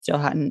yet, still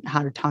hadn't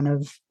had a ton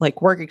of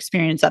like work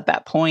experience at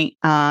that point.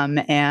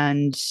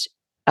 And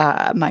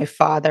my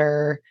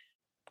father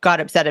got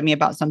upset at me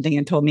about something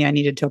and told me I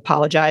needed to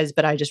apologize.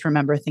 But I just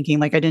remember thinking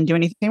like I didn't do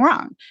anything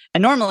wrong.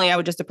 And normally I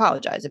would just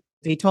apologize. If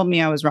he told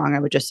me I was wrong, I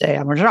would just say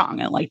I was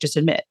wrong and like just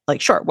admit, like,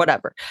 sure,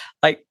 whatever.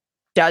 Like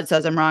dad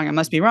says I'm wrong, I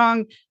must be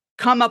wrong.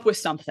 Come up with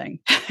something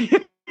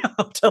to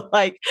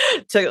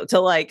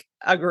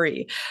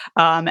agree.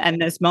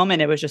 And this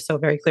moment, it was just so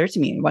very clear to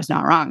me. It was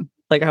not wrong.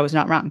 Like I was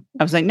not wrong.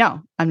 I was like,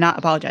 no, I'm not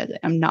apologizing.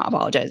 I'm not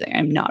apologizing.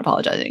 I'm not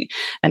apologizing.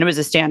 And it was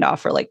a standoff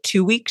for like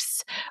 2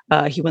 weeks.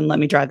 He wouldn't let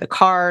me drive the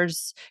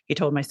cars. He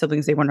told my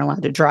siblings they weren't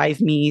allowed to drive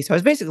me. So I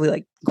was basically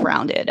like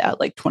grounded at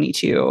like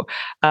 22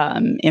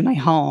 in my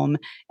home.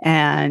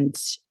 And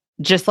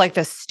just like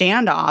the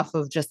standoff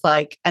of just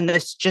like, and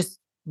this just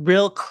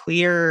real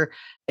clear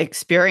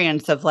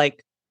experience of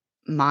like,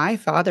 my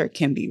father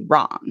can be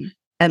wrong.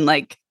 And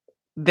like,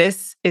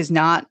 this is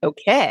not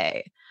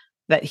okay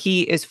that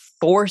he is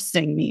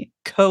forcing me,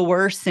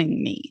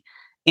 coercing me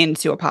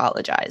into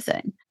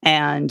apologizing.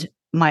 And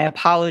my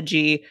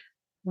apology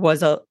was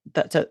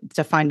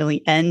to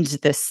finally end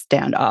this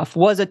standoff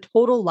was a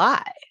total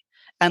lie.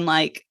 And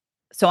like,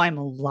 so I'm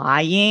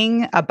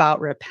lying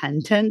about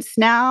repentance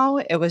now.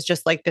 It was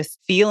just like this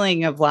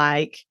feeling of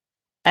like,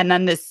 and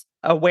then this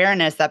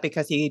awareness that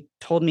because he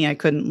told me I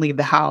couldn't leave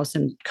the house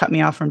and cut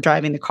me off from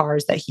driving the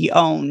cars that he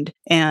owned,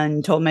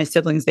 and told my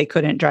siblings they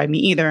couldn't drive me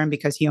either. And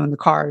because he owned the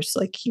cars,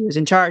 like he was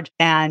in charge.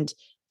 And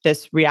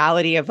this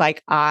reality of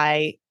like,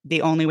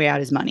 the only way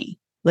out is money.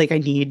 Like I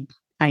need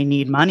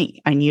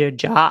money. I need a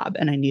job,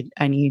 and I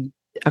need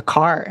a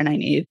car, and I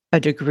need a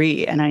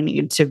degree, and I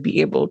need to be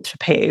able to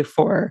pay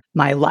for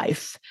my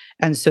life.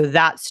 And so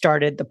that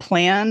started the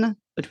plan,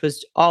 which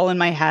was all in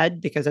my head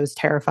because I was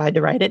terrified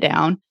to write it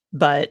down.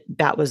 But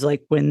that was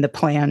like when the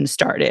plan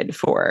started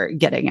for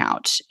getting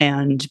out.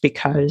 And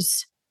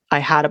because I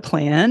had a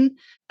plan,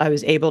 I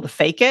was able to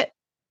fake it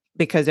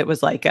because it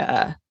was like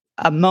a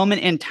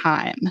moment in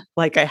time.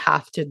 Like I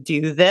have to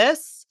do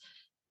this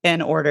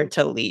in order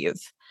to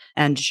leave,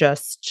 and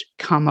just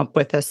come up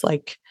with this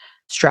like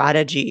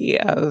strategy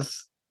of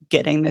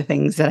getting the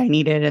things that I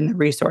needed and the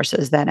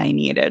resources that I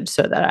needed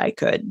so that I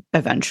could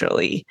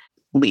eventually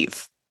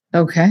leave.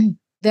 Okay.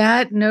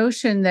 That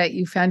notion that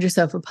you found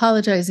yourself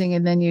apologizing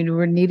and then you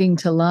were needing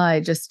to lie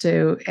just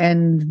to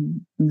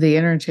end the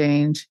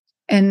interchange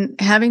and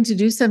having to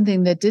do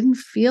something that didn't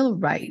feel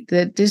right,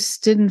 that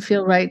just didn't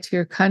feel right to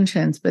your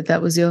conscience, but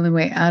that was the only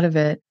way out of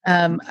it.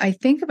 I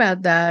think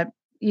about that.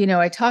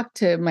 I talk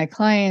to my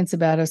clients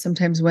about how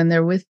sometimes when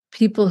they're with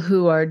people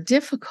who are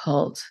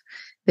difficult,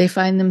 they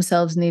find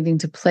themselves needing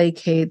to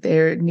placate.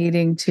 They're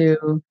needing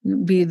to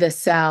be the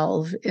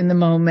salve in the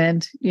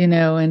moment,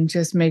 and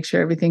just make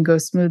sure everything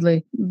goes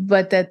smoothly.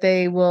 But that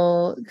they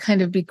will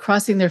kind of be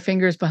crossing their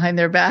fingers behind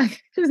their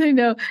back because they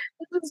know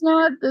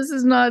this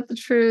is not the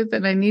truth.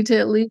 And I need to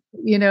at least,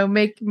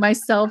 make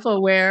myself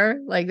aware.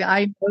 Like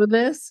I know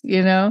this,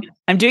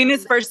 I'm doing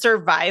this for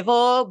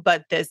survival,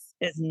 but this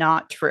is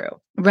not true.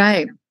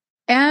 Right.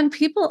 And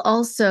people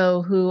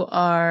also who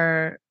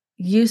are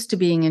used to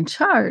being in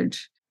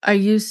charge are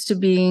used to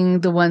being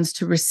the ones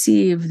to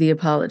receive the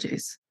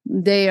apologies.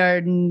 They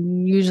are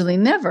usually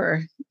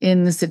never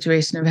in the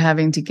situation of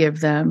having to give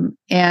them.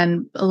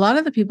 And a lot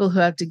of the people who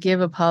have to give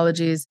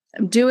apologies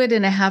do it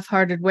in a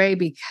half-hearted way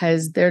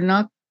because they're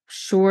not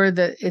sure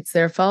that it's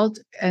their fault.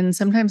 And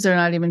sometimes they're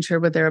not even sure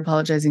what they're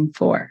apologizing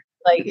for,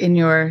 like in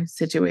your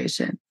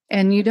situation.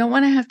 And you don't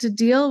want to have to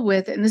deal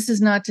with, and this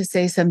is not to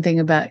say something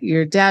about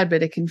your dad,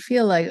 but it can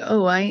feel like,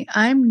 oh,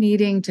 I'm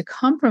needing to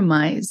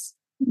compromise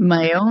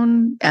my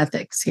own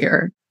ethics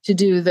here to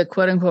do the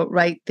quote unquote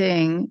right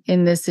thing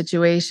in this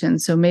situation.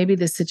 So maybe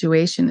the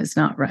situation is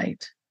not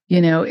right.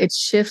 It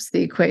shifts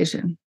the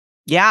equation.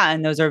 Yeah.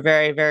 And those are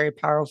very, very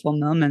powerful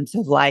moments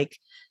of like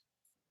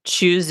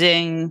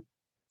choosing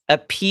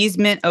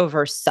appeasement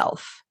over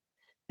self.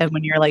 And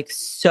when you're like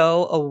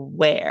so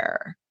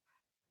aware,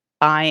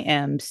 I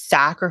am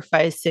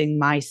sacrificing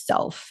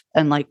myself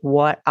and like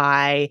what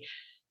I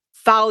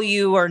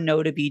value or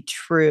know to be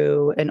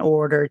true in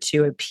order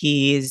to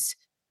appease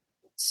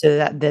so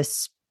that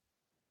this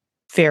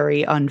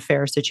very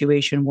unfair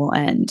situation will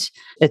end.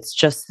 It's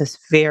just this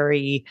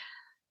very,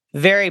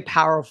 very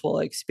powerful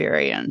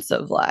experience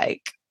of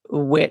like,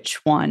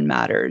 which one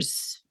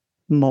matters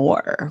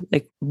more?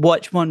 Like,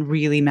 which one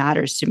really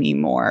matters to me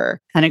more?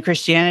 And in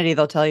Christianity,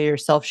 they'll tell you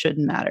yourself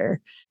shouldn't matter.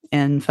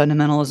 In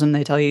fundamentalism,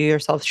 they tell you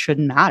yourself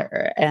shouldn't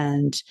matter.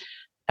 And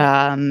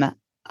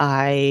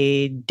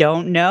I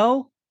don't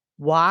know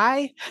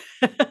why.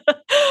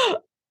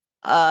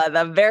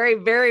 The very,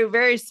 very,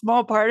 very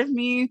small part of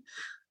me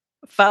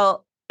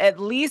felt at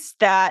least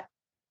that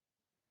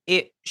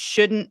it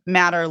shouldn't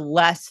matter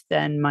less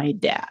than my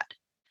dad.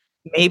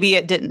 Maybe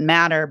it didn't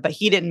matter, but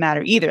he didn't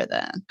matter either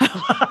then.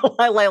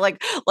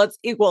 like, let's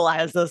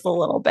equalize this a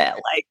little bit.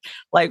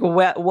 Like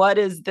what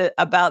is the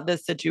about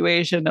this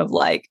situation of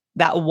like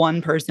that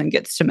one person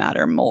gets to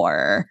matter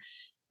more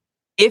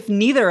if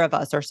neither of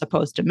us are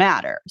supposed to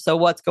matter? So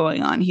what's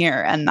going on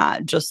here? And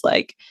not just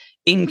like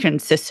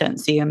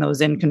inconsistency and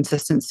those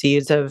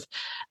inconsistencies of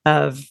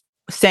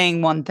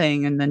saying one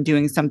thing and then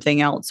doing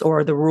something else,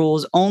 or the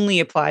rules only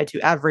apply to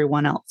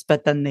everyone else,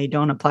 but then they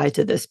don't apply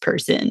to this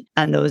person,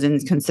 and those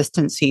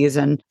inconsistencies.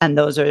 And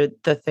those are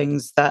the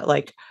things that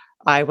like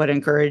I would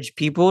encourage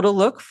people to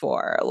look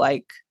for.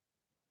 Like,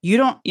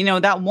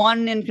 that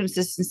one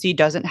inconsistency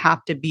doesn't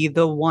have to be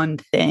the one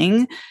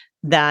thing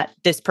that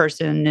this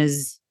person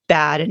is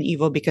bad and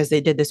evil because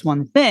they did this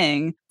one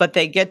thing, but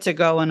they get to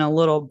go in a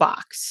little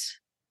box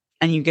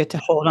and you get to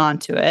hold on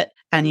to it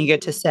and you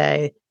get to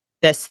say,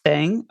 this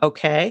thing,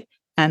 okay,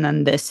 and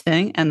then this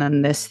thing, and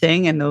then this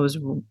thing, and those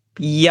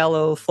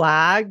yellow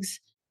flags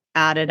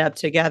added up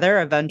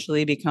together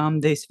eventually become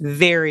this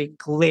very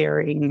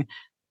glaring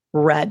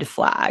red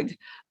flag.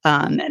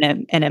 And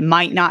it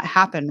might not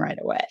happen right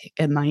away.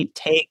 It might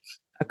take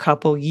a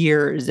couple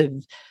years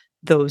of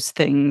those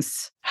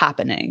things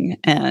happening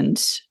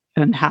and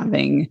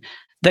having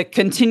the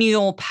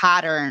continual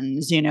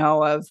patterns,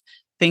 of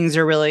things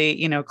are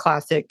really,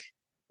 classic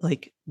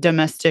like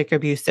domestic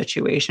abuse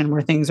situation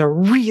where things are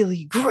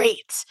really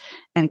great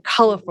and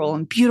colorful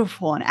and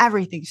beautiful and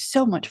everything's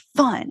so much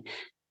fun.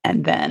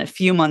 And then a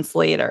few months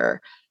later,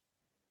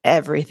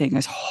 everything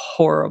is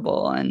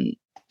horrible and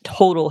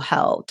total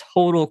hell,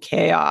 total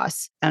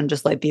chaos, and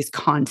just like these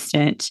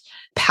constant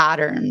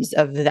patterns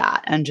of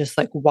that, and just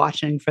like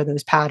watching for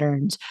those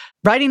patterns,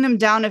 writing them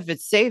down if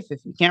it's safe. If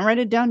you can't write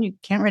it down, you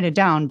can't write it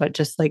down, but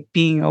just like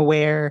being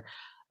aware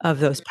of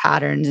those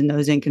patterns and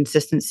those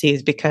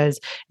inconsistencies, because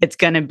it's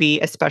going to be,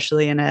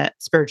 especially in a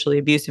spiritually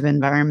abusive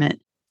environment,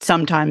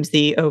 sometimes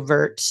the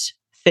overt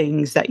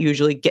things that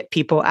usually get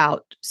people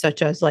out,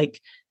 such as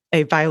like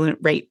a violent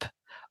rape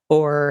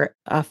or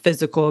a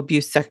physical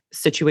abuse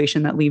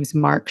situation that leaves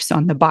marks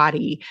on the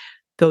body.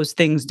 Those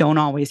things don't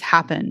always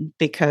happen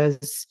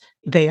because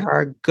they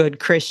are good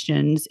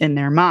Christians in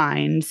their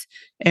minds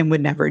and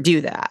would never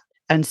do that.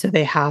 And so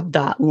they have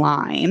that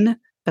line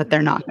that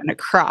they're not going to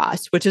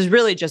cross, which is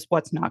really just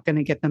what's not going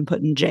to get them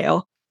put in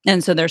jail.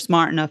 And so they're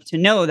smart enough to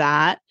know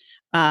that.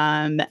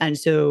 And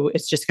so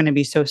it's just going to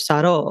be so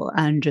subtle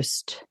and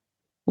just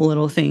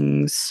little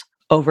things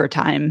over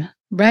time.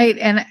 Right.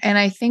 And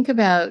I think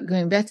about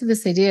going back to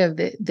this idea of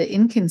the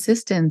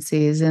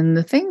inconsistencies and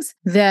the things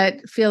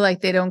that feel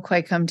like they don't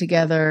quite come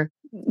together.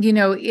 You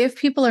know, if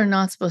people are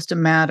not supposed to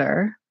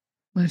matter,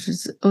 which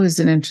is always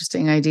an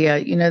interesting idea,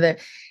 you know, that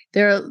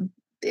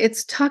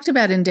it's talked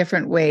about in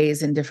different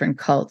ways in different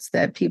cults,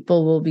 that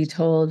people will be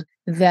told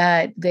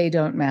that they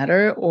don't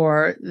matter,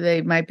 or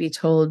they might be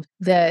told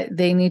that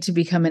they need to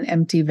become an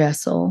empty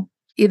vessel.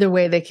 Either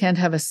way, they can't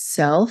have a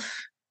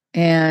self,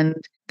 and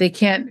they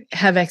can't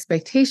have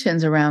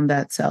expectations around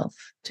that self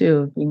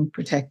too, being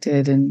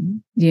protected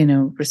and, you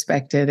know,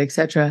 respected,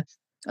 etc.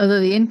 Although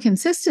the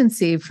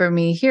inconsistency for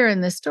me here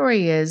in this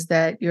story is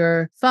that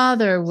your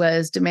father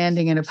was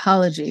demanding an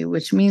apology,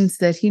 which means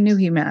that he knew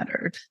he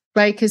mattered,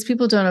 right? Because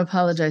people don't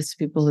apologize to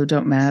people who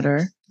don't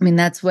matter. I mean,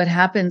 that's what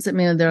happens. I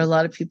mean, there are a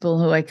lot of people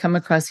who I come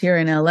across here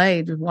in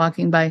LA,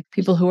 walking by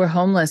people who are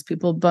homeless,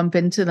 people bump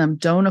into them,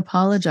 don't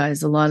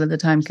apologize a lot of the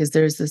time because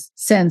there's this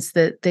sense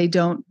that they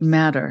don't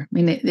matter. I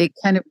mean, it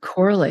kind of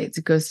correlates,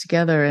 it goes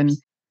together.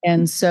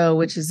 And so,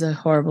 which is a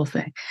horrible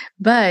thing.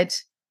 But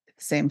at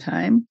the same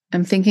time,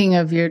 I'm thinking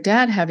of your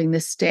dad having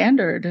this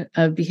standard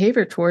of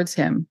behavior towards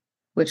him,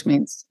 which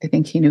means I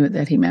think he knew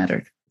that he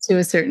mattered to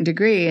a certain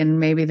degree. And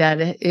maybe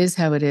that is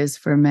how it is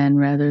for men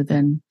rather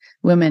than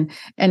women.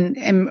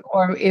 And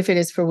or if it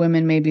is for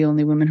women, maybe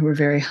only women who are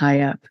very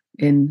high up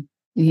in,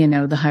 you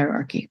know, the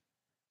hierarchy.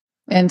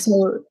 And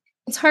so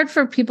it's hard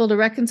for people to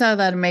reconcile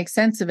that and make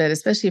sense of it,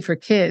 especially for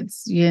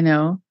kids, you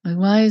know, like,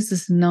 why is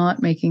this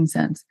not making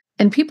sense?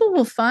 And people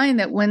will find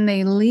that when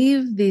they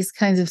leave these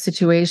kinds of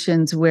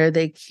situations where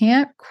they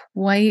can't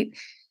quite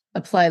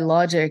apply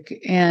logic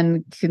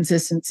and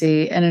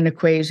consistency and an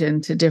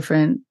equation to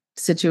different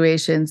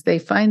situations, they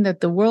find that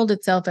the world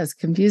itself, as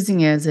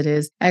confusing as it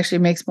is, actually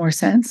makes more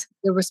sense.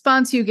 The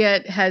response you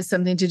get has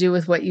something to do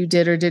with what you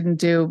did or didn't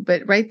do,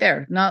 but right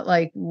there, not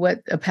like what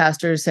a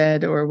pastor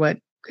said or what,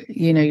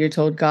 you know, you're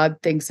told God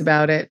thinks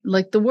about it.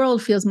 Like the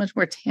world feels much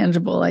more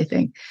tangible, I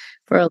think,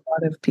 for a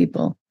lot of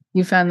people.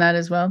 You found that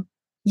as well?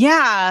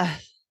 Yeah.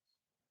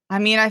 I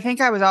mean, I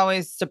think I was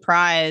always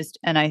surprised,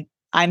 and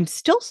I'm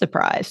still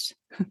surprised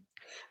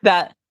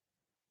that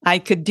I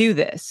could do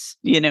this,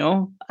 you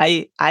know.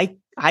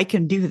 I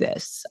can do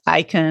this.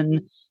 I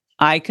can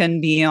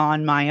be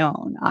on my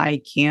own.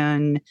 I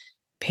can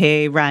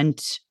pay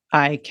rent.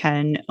 I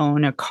can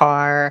own a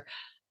car.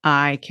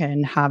 I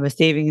can have a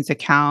savings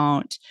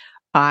account.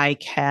 I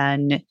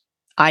can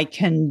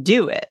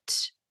do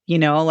it. You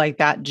know, like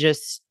that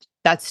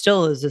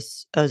still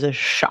is a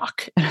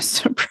shock and a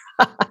surprise.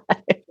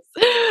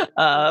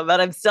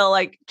 But I'm still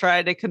like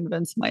trying to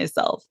convince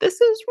myself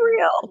this is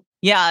real.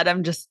 Yeah, and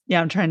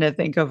I'm trying to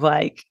think of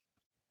like,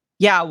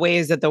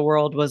 ways that the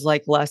world was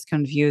like less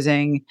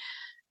confusing.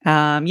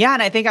 And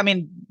I think, I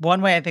mean,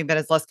 one way I think that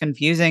it's less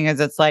confusing is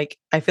it's like,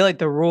 I feel like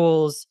the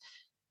rules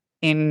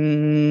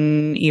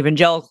in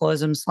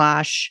evangelicalism /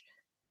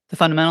 the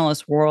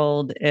fundamentalist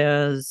world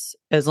is,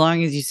 as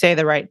long as you say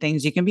the right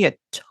things, you can be a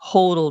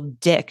total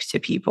dick to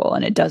people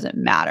and it doesn't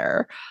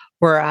matter.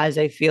 Whereas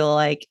I feel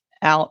like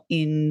out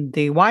in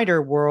the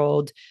wider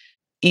world,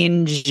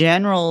 in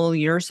general,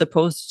 you're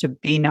supposed to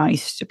be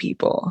nice to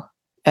people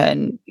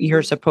and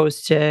you're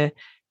supposed to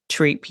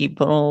treat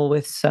people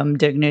with some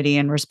dignity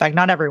and respect.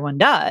 Not everyone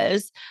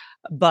does,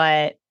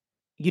 but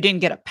you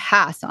didn't get a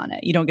pass on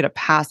it. You don't get a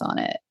pass on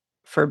it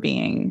for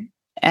being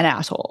an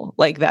asshole.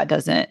 Like that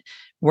doesn't.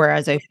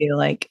 Whereas I feel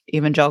like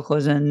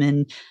evangelicalism,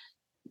 and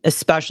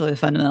especially the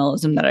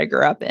fundamentalism that I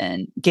grew up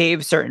in,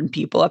 gave certain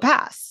people a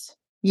pass.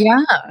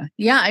 Yeah.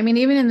 Yeah. I mean,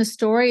 even in the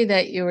story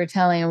that you were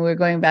telling, and we're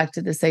going back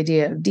to this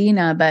idea of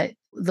Dina, but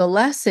the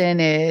lesson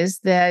is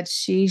that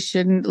she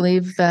shouldn't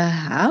leave the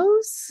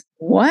house.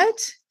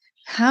 What?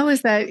 How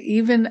is that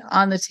even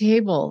on the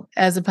table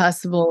as a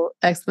possible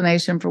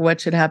explanation for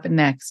what should happen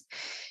next?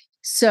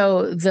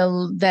 So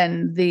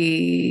then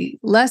the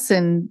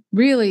lesson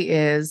really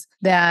is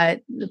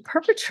that the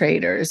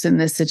perpetrators in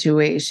this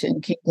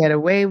situation can get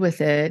away with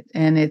it,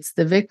 and it's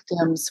the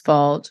victim's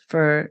fault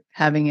for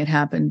having it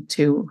happen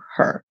to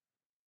her.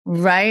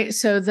 Right.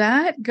 So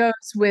that goes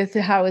with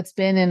how it's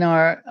been in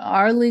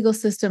our legal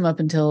system up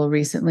until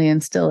recently,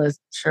 and still is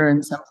sure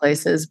in some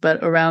places,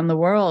 but around the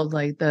world,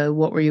 like the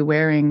 "what were you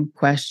wearing"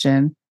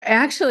 question.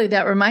 Actually,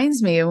 that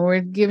reminds me, and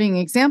we're giving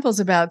examples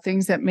about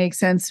things that make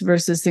sense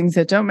versus things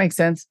that don't make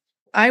sense.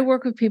 I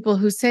work with people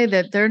who say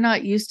that they're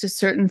not used to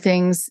certain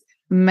things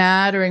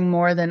mattering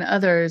more than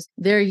others.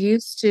 They're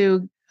used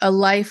to a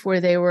life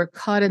where they were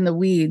caught in the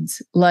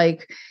weeds,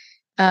 like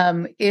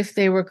if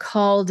they were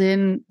called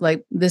in,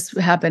 like this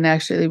happened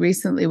actually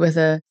recently with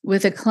a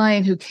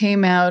client who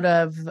came out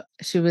of,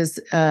 she was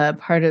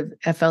part of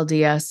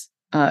FLDS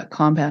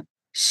compound.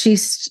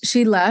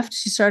 She left,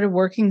 she started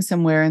working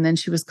somewhere, and then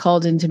she was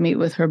called in to meet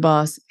with her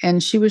boss,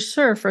 and she was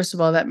sure, first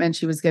of all, that meant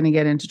she was going to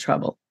get into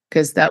trouble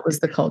because that was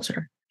the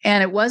culture.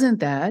 And it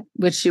wasn't that,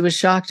 which she was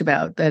shocked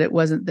about, that it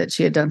wasn't that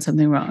she had done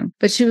something wrong.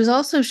 But she was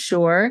also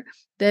sure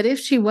that if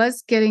she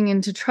was getting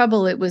into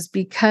trouble, it was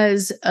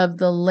because of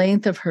the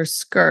length of her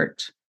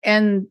skirt.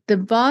 And the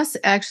boss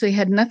actually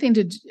had nothing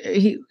to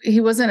do,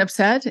 he wasn't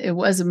upset. It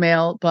was a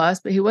male boss,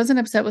 but he wasn't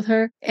upset with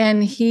her.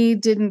 And he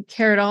didn't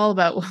care at all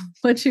about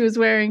what she was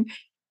wearing.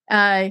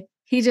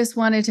 He just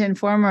wanted to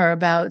inform her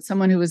about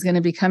someone who was going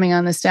to be coming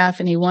on the staff,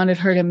 and he wanted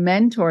her to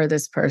mentor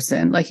this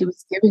person. Like he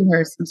was giving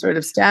her some sort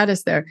of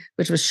status there,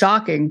 which was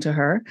shocking to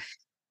her.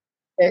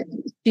 That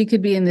she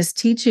could be in this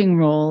teaching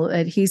role,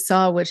 that he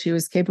saw what she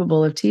was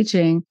capable of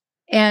teaching.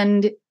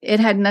 And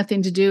it had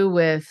nothing to do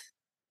with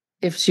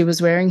if she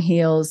was wearing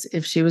heels,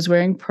 if she was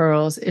wearing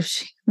pearls, if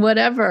she,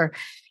 whatever.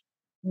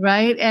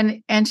 Right.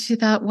 And she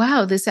thought,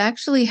 wow, this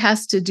actually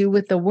has to do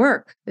with the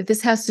work, that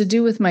this has to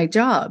do with my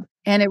job.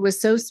 And it was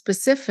so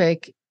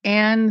specific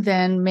and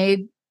then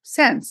made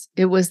sense.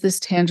 It was this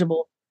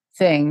tangible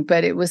thing,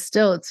 but it was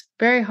still, it's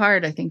very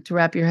hard, I think, to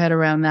wrap your head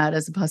around that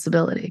as a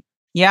possibility.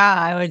 Yeah,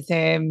 I would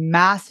say a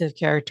massive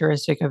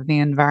characteristic of the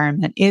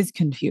environment is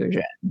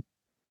confusion.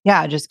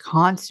 Yeah, just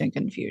constant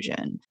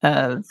confusion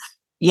of,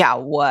 yeah,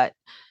 what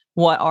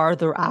are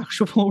the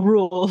actual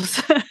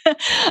rules?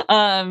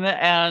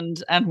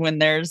 And when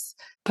there's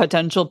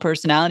potential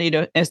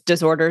personality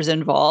disorders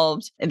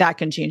involved, that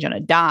can change on a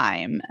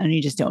dime, and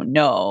you just don't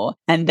know.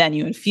 And then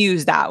you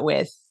infuse that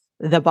with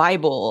the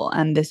Bible,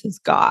 and this is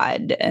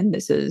God, and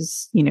this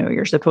is,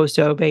 you're supposed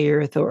to obey your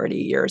authority.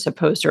 You're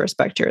supposed to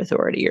respect your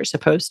authority. You're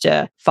supposed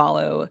to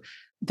follow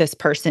this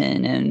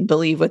person and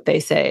believe what they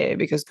say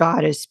because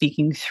God is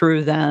speaking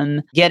through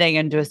them. Getting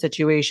into a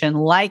situation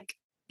like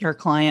your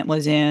client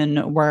was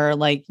in, where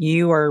like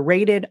you are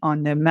rated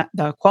on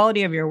the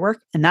quality of your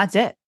work, and that's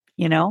it.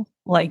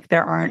 Like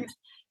there aren't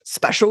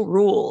special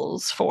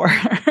rules for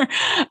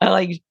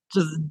like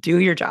just do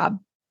your job.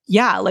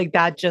 Yeah, like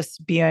that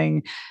just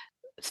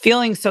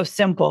feeling so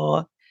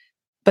simple,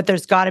 but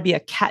there's got to be a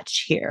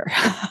catch here.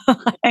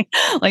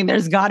 like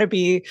there's got to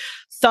be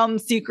some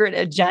secret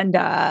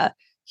agenda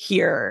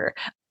here.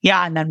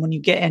 Yeah, and then when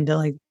you get into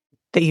like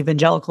the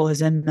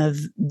evangelicalism of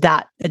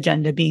that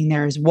agenda being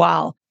there as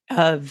well,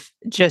 of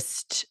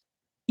just,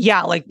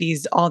 yeah, like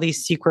all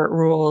these secret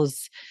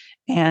rules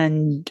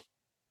and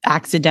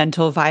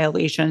accidental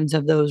violations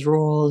of those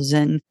rules,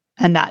 and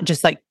that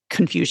just like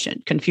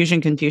confusion,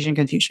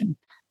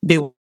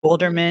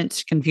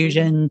 bewilderment,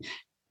 confusion,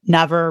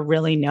 never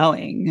really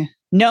knowing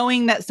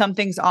that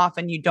something's off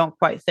and you don't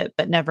quite fit,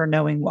 but never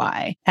knowing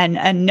why,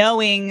 and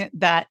knowing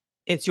that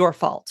it's your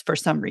fault for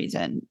some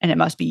reason, and it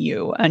must be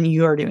you, and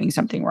you're doing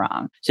something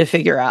wrong, to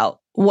figure out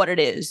what it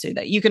is so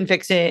that you can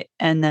fix it,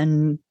 and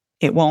then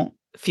it won't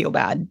feel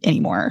bad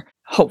anymore,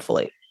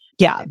 hopefully.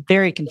 Yeah,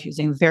 very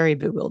confusing, very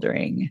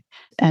bewildering.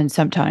 And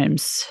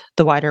sometimes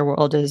the wider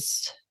world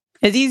is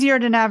easier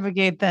to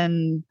navigate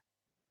than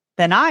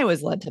I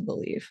was led to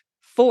believe,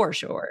 for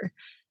sure.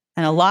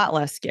 And a lot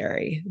less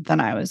scary than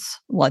I was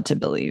led to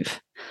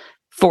believe,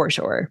 for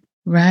sure.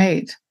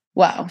 Right.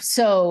 Wow.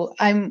 So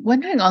I'm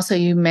wondering also,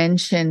 you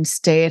mentioned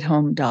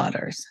stay-at-home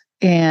daughters,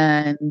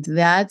 and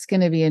that's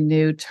going to be a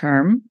new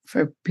term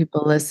for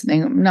people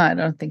listening. No, I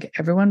don't think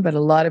everyone, but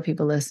a lot of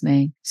people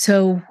listening.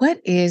 So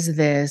what is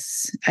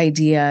this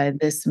idea,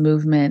 this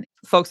movement?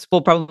 Folks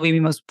will probably be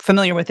most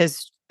familiar with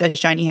the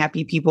Shiny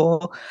Happy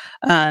People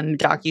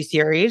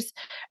docuseries,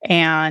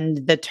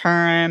 and the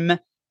term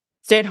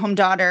stay-at-home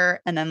daughter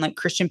and then like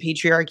Christian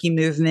patriarchy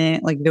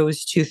movement, like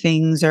those two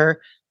things are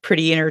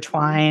pretty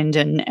intertwined,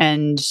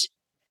 and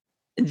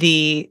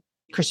the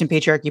Christian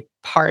patriarchy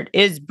part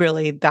is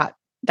really that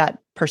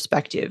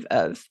perspective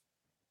of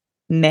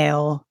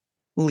male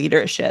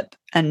leadership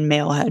and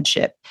male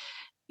headship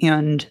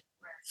and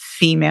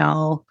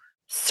female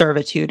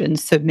servitude and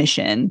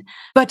submission.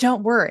 But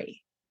don't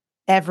worry,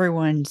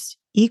 everyone's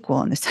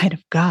equal in the sight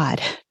of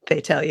God,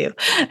 they tell you.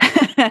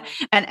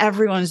 And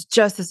everyone's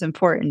just as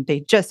important.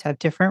 They just have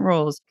different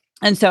roles.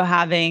 And so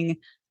having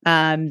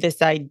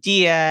this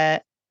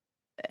idea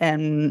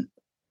and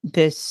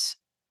this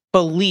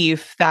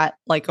belief that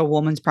like a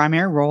woman's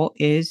primary role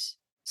is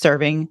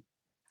serving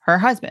her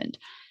husband.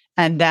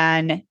 And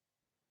then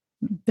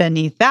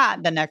beneath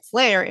that, the next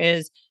layer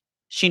is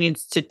she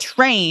needs to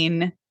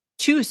train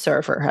to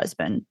serve her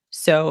husband.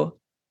 So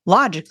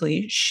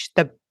logically,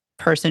 the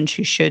person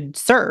she should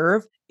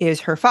serve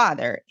is her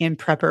father in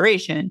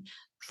preparation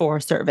for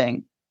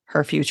serving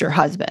her future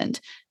husband.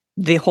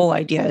 The whole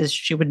idea is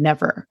she would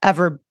never,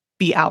 ever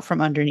be out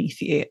from underneath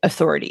the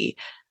authority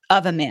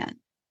of a man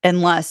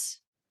unless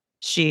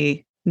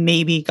she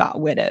maybe got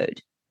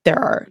widowed. There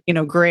are,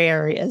 gray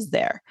areas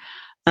there.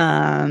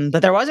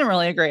 But there wasn't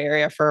really a gray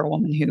area for a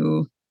woman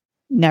who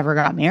never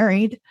got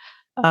married.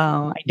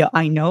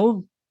 I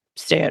know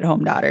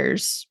stay-at-home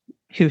daughters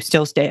who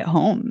still stay at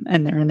home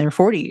and they're in their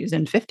 40s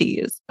and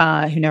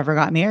 50s, who never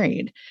got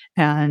married.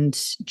 And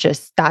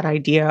just that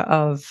idea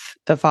of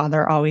the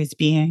father always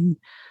being,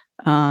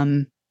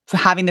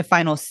 having the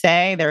final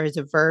say. There is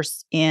a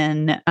verse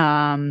in,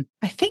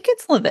 I think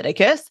it's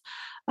Leviticus,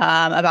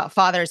 about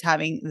fathers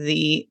having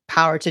the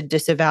power to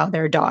disavow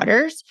their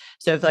daughters.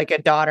 So if like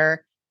a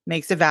daughter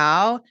makes a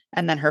vow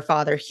and then her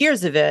father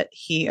hears of it,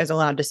 he is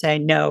allowed to say,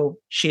 no,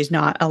 she's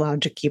not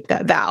allowed to keep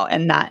that vow.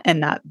 And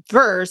that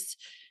verse,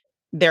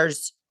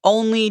 there's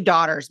only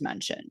daughters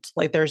mentioned,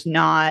 like there's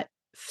not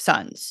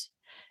sons.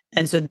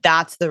 And so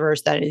that's the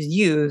verse that is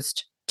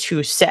used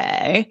to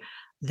say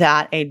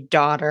that a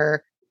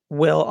daughter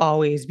will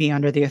always be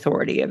under the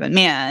authority of a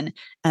man,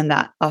 and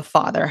that a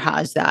father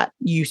has that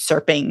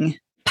usurping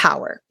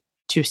power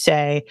to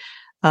say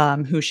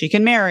who she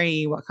can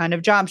marry, what kind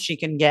of job she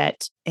can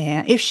get,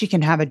 and if she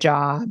can have a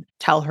job,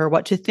 tell her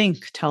what to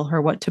think, tell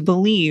her what to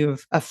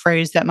believe. A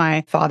phrase that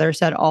my father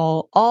said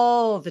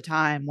all the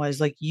time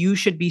was like, you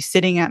should be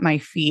sitting at my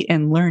feet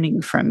and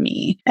learning from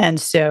me. And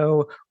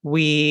so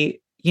it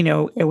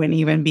went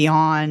even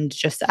beyond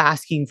just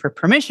asking for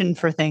permission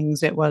for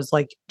things. It was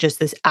like just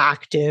this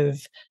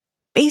active,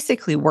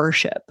 basically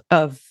worship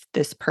of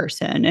this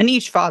person. And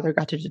each father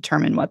got to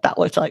determine what that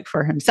looked like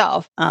for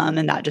himself.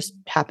 And that just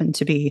happened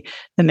to be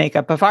the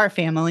makeup of our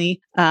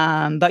family.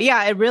 But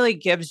yeah, it really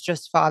gives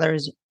just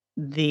fathers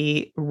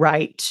the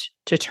right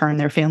to turn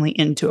their family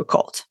into a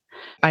cult.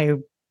 I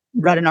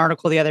read an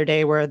article the other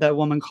day where the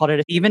woman called it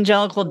an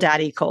evangelical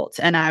daddy cult.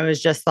 And I was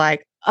just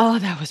like, oh,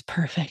 that was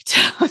perfect.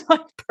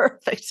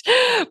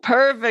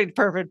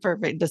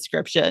 Perfect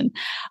description.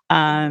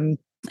 And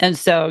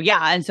so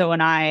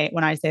when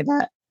I say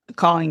that,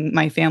 calling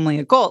my family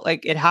a cult,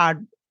 like it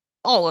had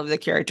all of the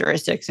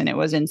characteristics, and it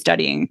was in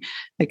studying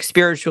like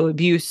spiritual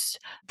abuse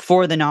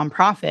for the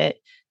nonprofit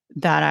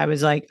that I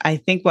was like, I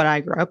think what I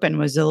grew up in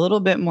was a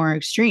little bit more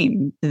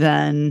extreme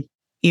than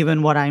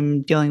even what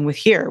I'm dealing with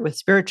here with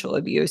spiritual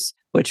abuse,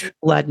 which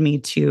led me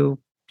to,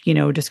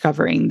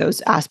 discovering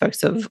those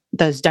aspects of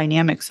those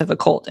dynamics of a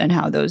cult and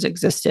how those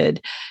existed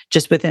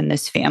just within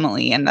this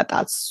family, and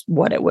that's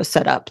what it was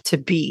set up to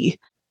be.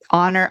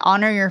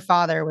 Honor your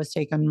father was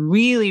taken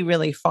really,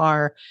 really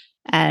far.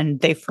 And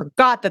they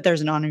forgot that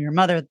there's an honor your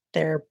mother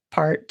there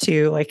part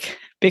too, like,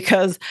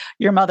 because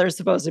your mother's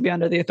supposed to be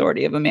under the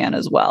authority of a man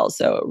as well.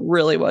 So it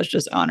really was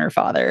just honor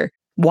father.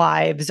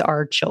 Wives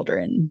are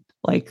children.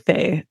 Like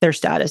their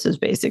status is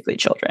basically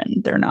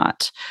children. They're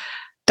not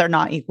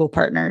equal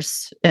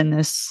partners in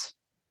this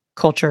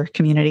culture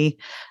community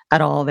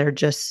at all. They're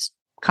just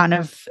kind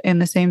of in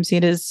the same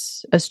seat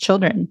as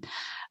children.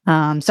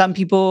 Some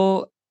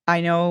people I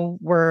know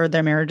where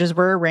their marriages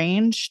were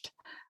arranged.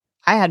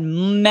 I had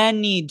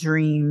many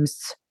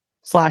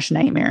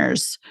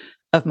dreams/nightmares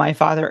of my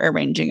father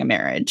arranging a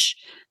marriage.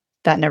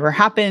 That never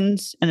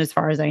happened. And as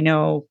far as I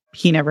know,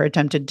 he never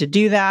attempted to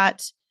do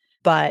that.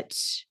 But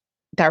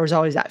there was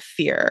always that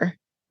fear.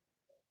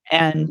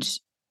 And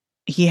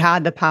he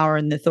had the power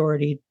and the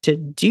authority to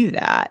do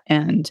that.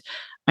 And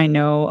I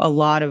know a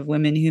lot of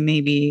women who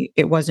maybe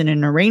it wasn't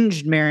an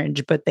arranged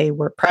marriage, but they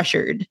were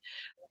pressured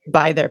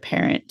by their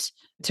parent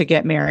to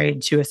get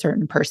married to a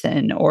certain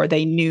person, or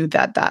they knew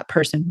that that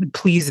person would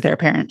please their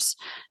parents.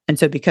 And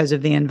so because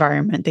of the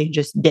environment, they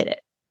just did it,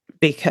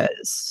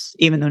 because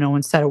even though no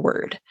one said a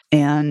word.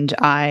 And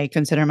I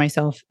consider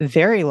myself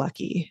very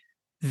lucky,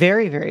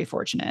 very, very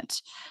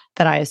fortunate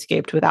that I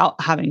escaped without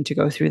having to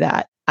go through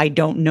that. I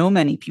don't know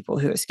many people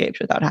who escaped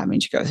without having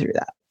to go through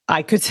that.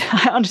 I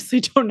honestly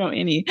don't know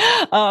any.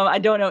 I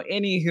don't know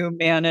any who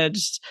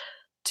managed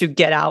to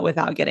get out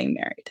without getting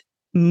married.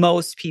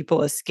 Most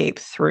people escape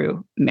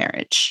through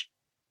marriage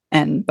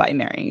and by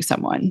marrying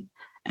someone.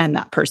 And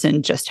that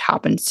person just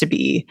happens to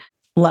be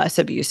less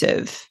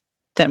abusive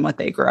than what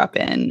they grew up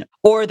in,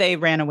 or they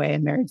ran away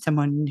and married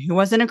someone who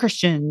wasn't a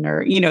Christian,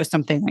 or,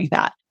 something like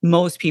that.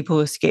 Most people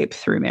escape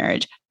through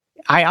marriage.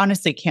 I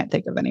honestly can't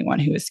think of anyone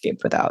who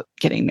escaped without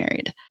getting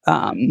married.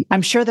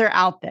 I'm sure they're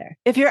out there.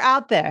 If you're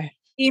out there,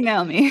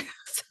 email me.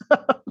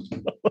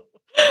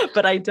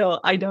 But I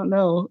don't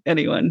know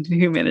anyone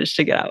who managed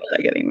to get out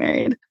without getting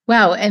married.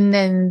 Wow. And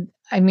then,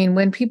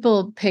 when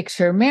people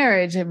picture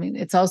marriage,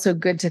 it's also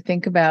good to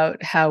think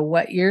about how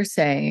what you're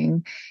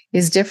saying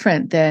is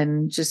different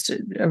than just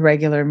a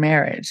regular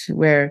marriage,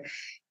 where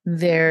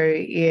there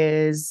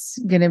is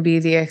going to be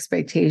the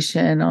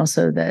expectation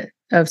also that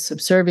of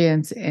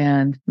subservience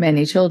and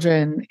many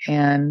children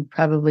and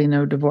probably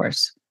no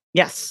divorce.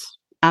 Yes,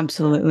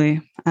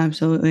 absolutely.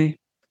 Absolutely.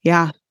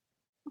 Yeah.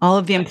 All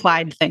of the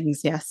implied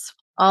things. Yes.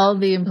 All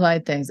the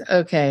implied things.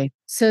 Okay.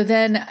 So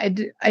then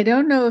I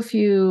don't know if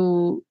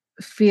you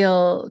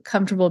feel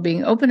comfortable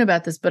being open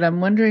about this, but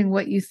I'm wondering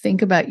what you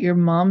think about your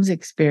mom's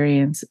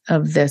experience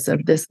of this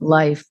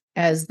life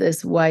as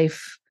this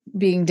wife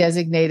being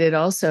designated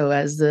also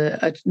as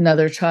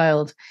another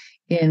child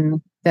in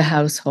the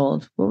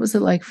household. What was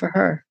it like for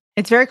her?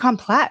 It's very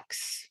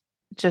complex.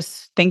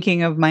 Just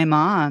thinking of my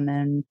mom,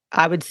 and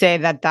I would say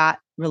that that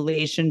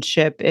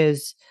relationship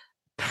is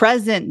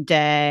present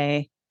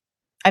day.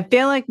 I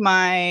feel like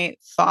my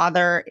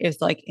father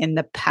is like in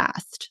the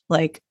past.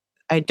 Like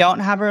I don't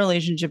have a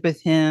relationship with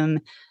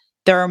him.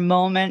 There are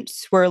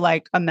moments where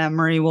like a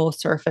memory will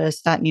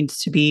surface that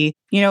needs to be,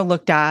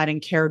 looked at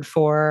and cared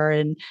for.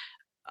 And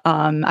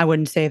I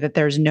wouldn't say that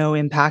there's no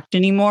impact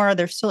anymore.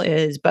 There still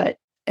is, but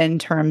in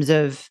terms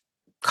of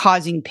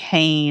causing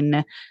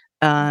pain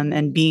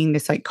and being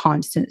this like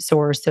constant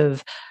source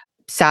of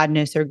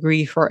sadness or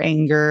grief or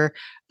anger,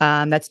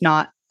 that's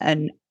not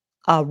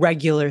a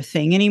regular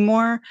thing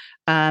anymore.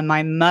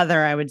 My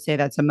mother, I would say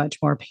that's a much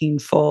more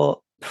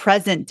painful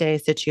present day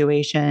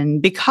situation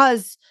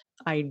because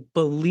I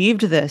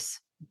believed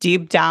this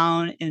deep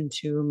down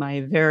into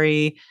my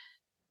very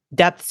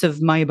depths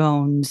of my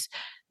bones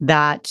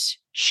that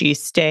she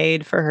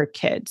stayed for her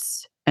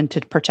kids and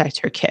to protect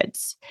her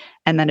kids.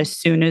 And that as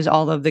soon as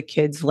all of the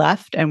kids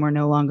left and were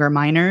no longer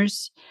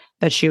minors,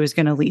 that she was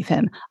going to leave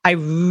him. I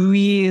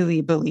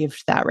really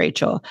believed that,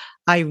 Rachel.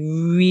 I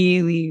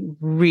really,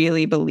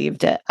 really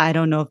believed it. I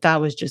don't know if that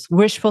was just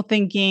wishful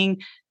thinking,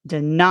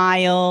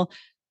 denial,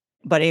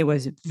 but it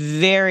was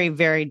very,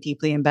 very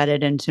deeply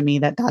embedded into me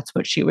that that's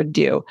what she would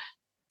do.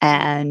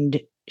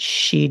 And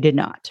she did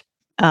not.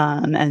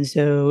 And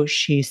so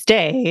she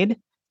stayed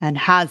and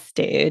has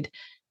stayed.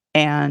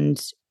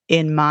 And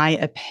in my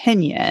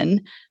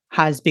opinion,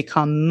 has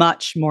become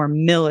much more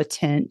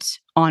militant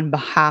on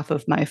behalf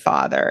of my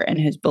father and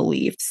his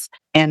beliefs.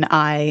 And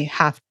I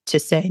have to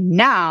say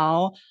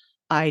now,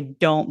 I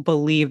don't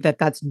believe that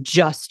that's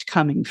just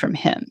coming from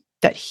him,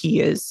 that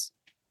she's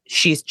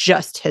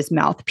just his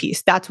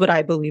mouthpiece. That's what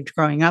I believed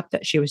growing up,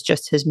 that she was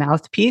just his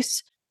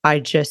mouthpiece. I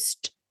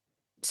just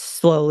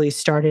slowly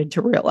started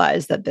to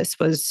realize that this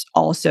was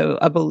also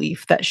a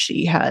belief that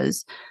she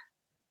has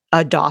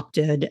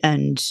adopted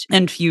and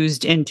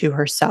infused into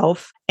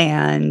herself.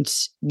 And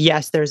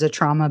yes, there's a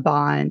trauma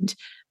bond.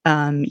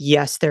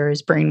 Yes, there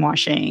is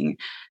brainwashing,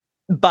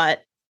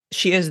 but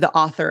she is the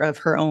author of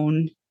her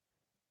own,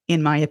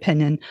 in my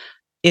opinion,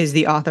 is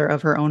the author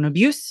of her own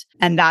abuse.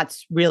 And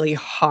that's really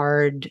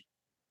hard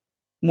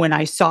when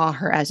I saw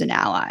her as an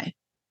ally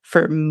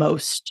for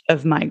most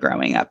of my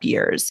growing up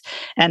years.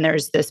 And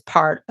there's this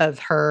part of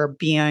her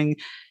being,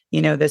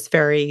 this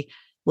very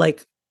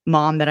like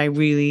mom that I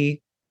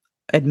really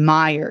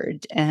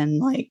admired and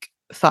like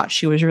thought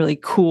she was really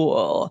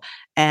cool.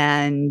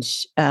 And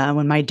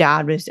when my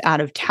dad was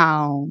out of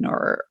town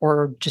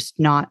or just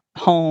not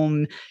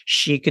home,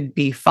 she could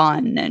be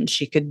fun and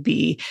she could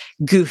be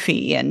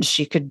goofy and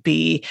she could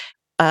be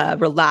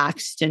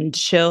relaxed and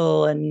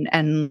chill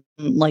and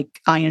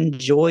like I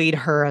enjoyed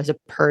her as a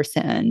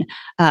person.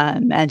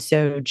 And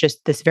so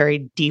just this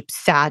very deep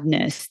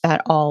sadness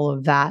that all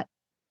of that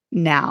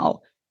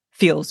now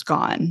feels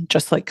gone,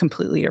 just like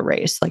completely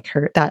erased, like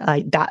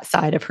that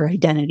side of her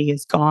identity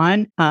is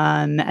gone.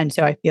 And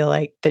so I feel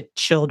like the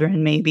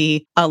children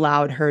maybe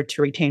allowed her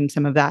to retain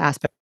some of that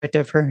aspect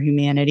of her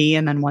humanity.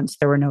 And then once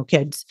there were no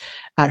kids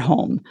at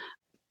home,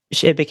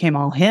 it became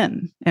all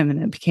him. And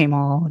then it became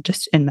all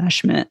just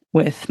enmeshment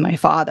with my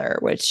father,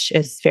 which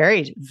is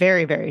very,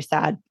 very, very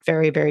sad,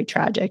 very, very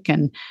tragic.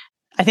 And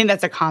I think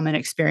that's a common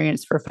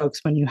experience for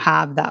folks when you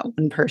have that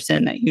one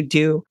person that you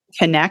do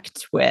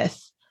connect with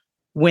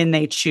when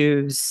they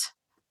choose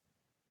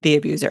the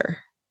abuser,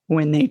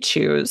 when they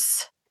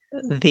choose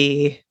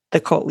the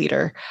cult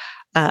leader,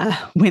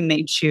 when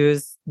they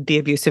choose the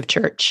abusive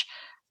church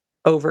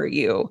over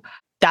you.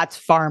 That's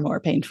far more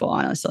painful,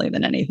 honestly,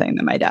 than anything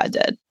that my dad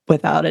did,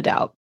 without a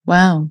doubt.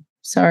 Wow.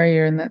 Sorry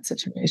you're in that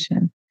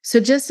situation. So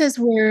just as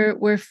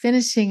we're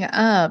finishing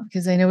up,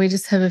 because I know we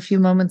just have a few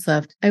moments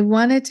left, I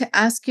wanted to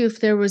ask you if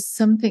there was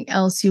something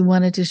else you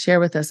wanted to share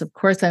with us. Of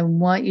course, I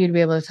want you to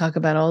be able to talk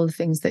about all the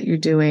things that you're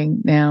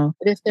doing now.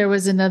 But if there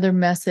was another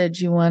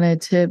message you wanted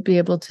to be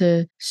able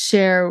to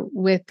share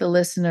with the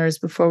listeners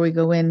before we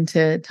go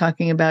into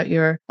talking about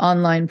your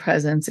online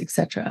presence, et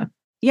cetera.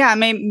 Yeah,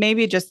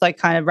 maybe just like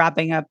kind of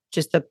wrapping up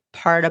just the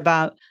part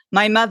about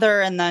my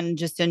mother and then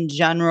just in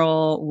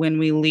general, when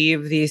we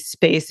leave these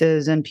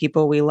spaces and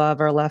people we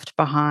love are left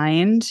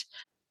behind,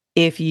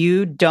 if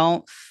you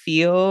don't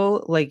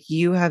feel like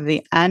you have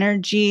the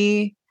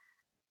energy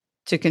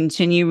to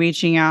continue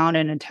reaching out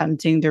and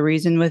attempting to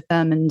reason with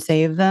them and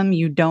save them,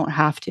 you don't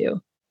have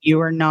to. You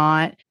are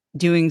not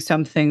doing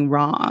something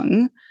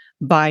wrong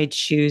by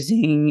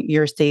choosing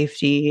your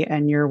safety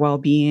and your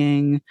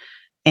well-being.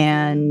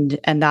 And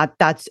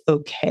that's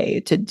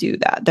okay to do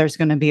that. There's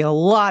going to be a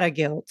lot of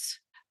guilt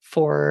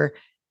for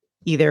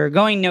either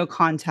going no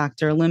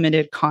contact or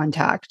limited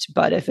contact.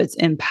 But if it's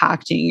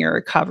impacting your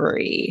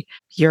recovery,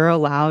 you're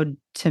allowed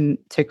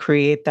to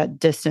create that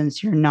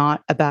distance. You're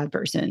not a bad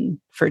person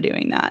for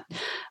doing that.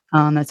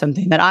 That's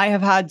something that I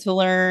have had to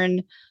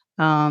learn,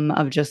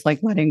 of just like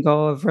letting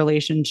go of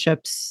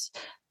relationships.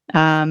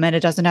 And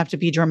it doesn't have to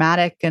be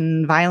dramatic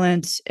and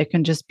violent. It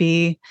can just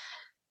be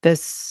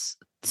this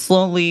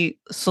we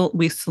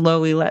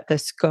slowly let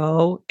this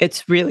go.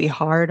 It's really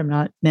hard. I'm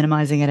not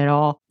minimizing it at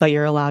all, but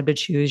you're allowed to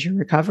choose your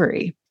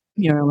recovery.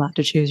 You're allowed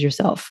to choose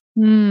yourself.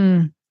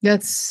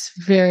 That's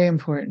very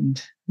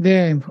important.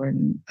 Very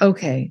important.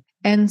 Okay.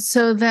 And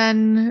so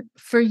then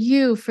for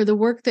you, for the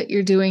work that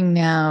you're doing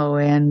now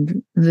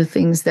and the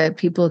things that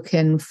people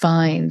can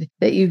find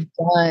that you've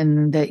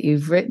done, that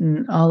you've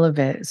written, all of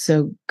it.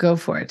 So go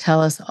for it.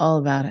 Tell us all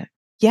about it.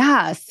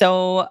 Yeah.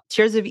 So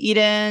Tears of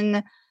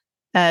Eden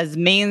as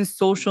main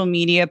social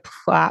media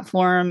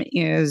platform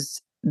is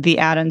the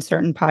Add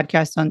Uncertain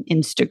podcast on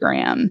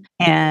Instagram.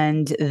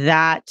 And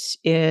that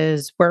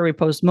is where we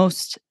post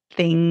most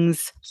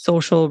things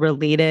social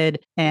related.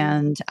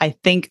 And I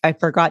think I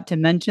forgot to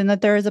mention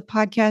that there is a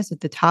podcast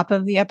at the top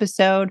of the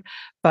episode,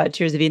 but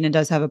Tears of Eden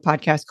does have a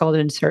podcast called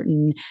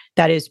Uncertain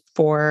that is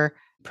for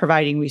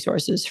providing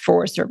resources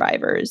for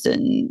survivors.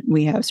 And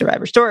we have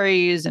survivor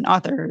stories and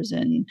authors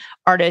and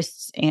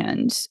artists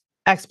and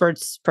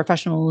experts,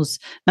 professionals,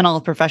 mental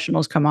health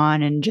professionals come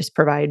on and just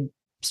provide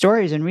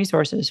stories and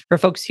resources for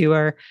folks who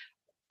are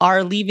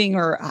leaving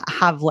or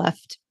have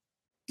left.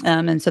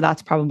 And so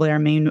that's probably our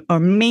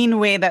main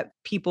way that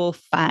people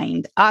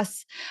find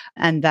us.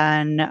 And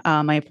then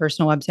my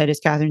personal website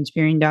is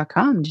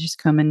katherinespearing.com. Just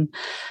come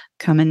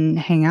and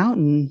hang out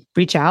and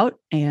reach out.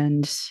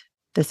 And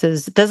this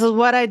is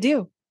what I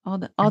do all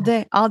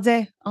day.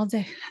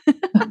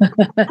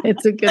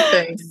 It's a good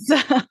thing. So,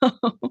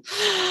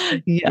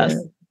 yes.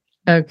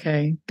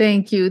 Okay.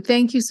 Thank you.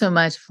 Thank you so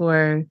much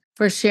for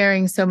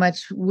sharing so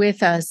much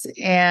with us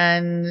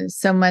and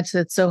so much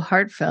that's so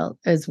heartfelt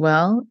as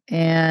well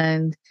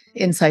and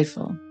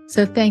insightful.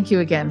 So thank you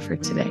again for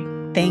today.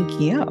 Thank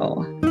you.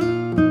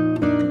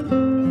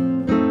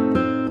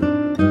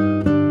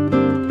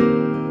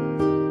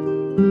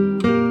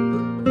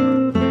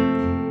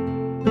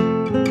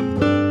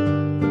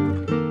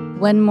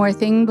 One more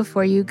thing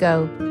before you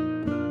go.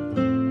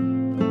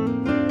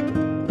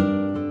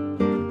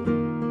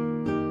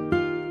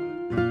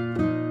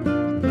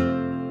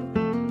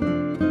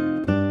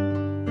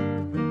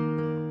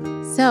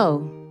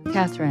 So,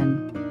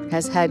 Katherine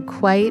has had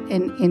quite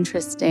an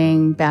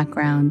interesting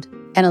background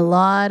and a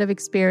lot of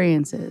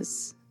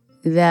experiences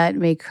that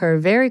make her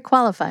very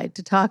qualified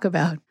to talk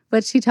about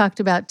what she talked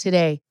about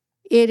today.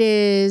 It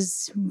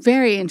is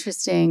very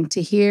interesting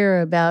to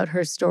hear about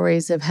her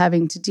stories of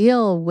having to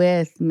deal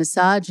with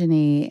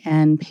misogyny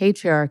and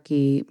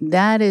patriarchy.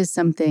 That is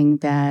something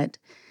that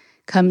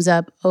comes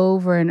up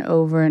over and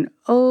over and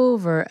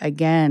over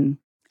again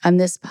on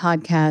this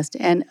podcast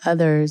and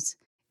others.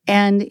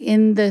 And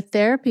in the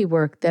therapy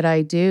work that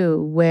I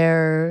do,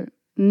 where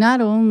not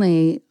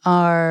only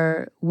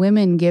are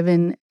women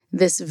given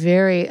this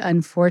very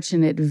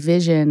unfortunate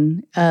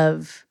vision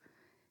of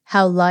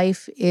how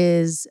life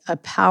is a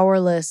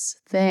powerless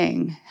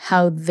thing,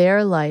 how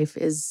their life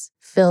is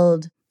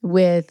filled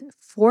with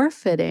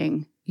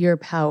forfeiting your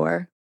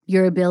power,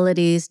 your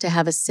abilities to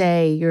have a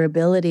say, your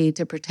ability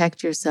to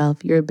protect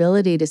yourself, your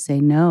ability to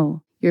say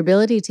no, your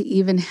ability to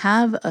even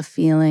have a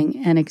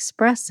feeling and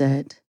express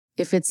it.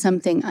 If it's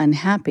something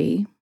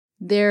unhappy,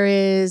 there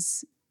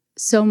is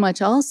so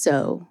much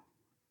also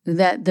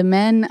that the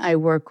men I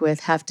work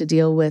with have to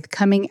deal with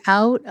coming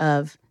out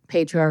of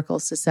patriarchal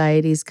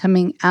societies,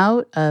 coming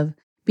out of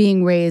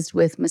being raised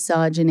with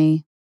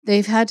misogyny.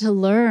 They've had to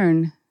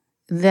learn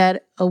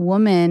that a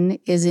woman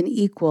is an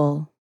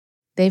equal.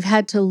 They've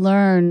had to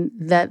learn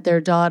that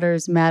their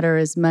daughters matter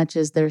as much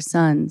as their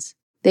sons.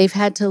 They've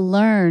had to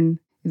learn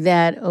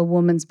that a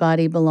woman's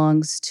body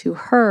belongs to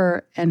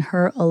her and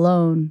her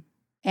alone.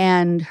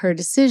 And her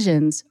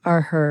decisions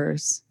are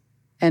hers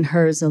and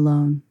hers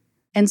alone.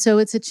 And so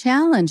it's a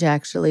challenge,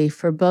 actually,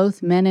 for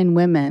both men and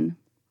women,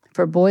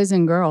 for boys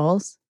and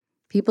girls,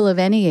 people of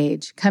any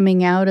age,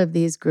 coming out of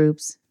these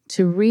groups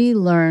to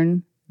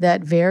relearn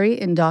that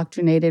very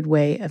indoctrinated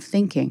way of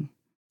thinking.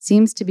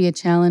 Seems to be a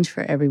challenge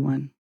for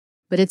everyone.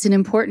 But it's an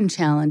important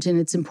challenge, and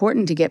it's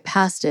important to get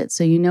past it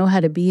so you know how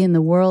to be in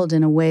the world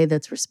in a way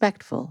that's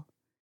respectful,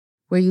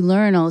 where you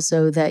learn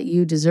also that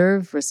you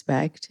deserve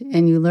respect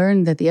and you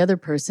learn that the other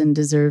person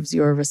deserves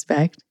your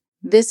respect.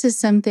 This is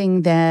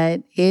something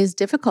that is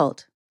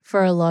difficult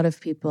for a lot of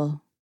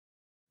people.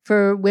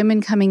 For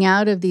women coming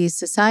out of these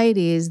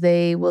societies,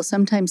 they will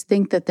sometimes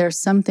think that there's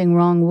something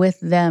wrong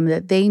with them,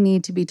 that they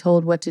need to be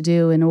told what to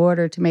do in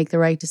order to make the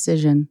right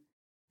decision,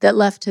 that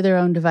left to their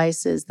own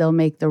devices, they'll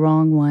make the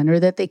wrong one, or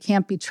that they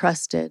can't be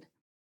trusted.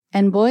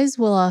 And boys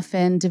will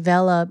often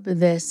develop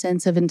this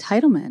sense of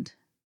entitlement,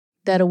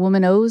 that a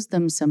woman owes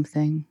them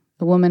something.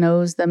 A woman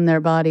owes them their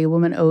body. A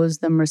woman owes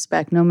them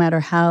respect, no matter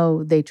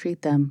how they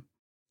treat them.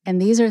 And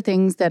these are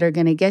things that are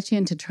going to get you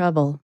into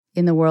trouble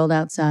in the world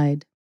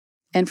outside,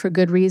 and for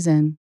good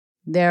reason.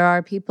 There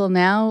are people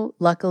now,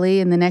 luckily,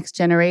 in the next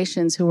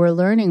generations who are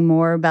learning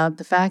more about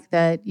the fact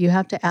that you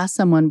have to ask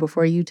someone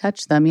before you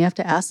touch them. You have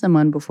to ask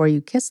someone before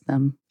you kiss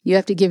them. You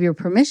have to give your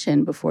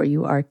permission before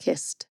you are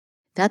kissed.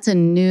 That's a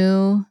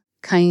new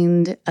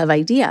kind of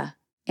idea.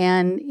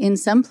 And in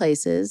some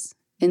places,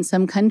 in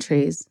some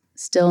countries,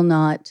 still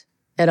not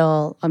at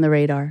all on the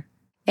radar.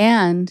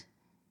 And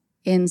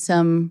in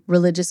some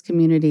religious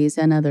communities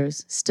and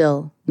others,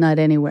 still not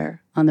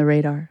anywhere on the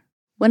radar.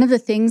 One of the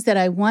things that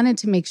I wanted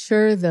to make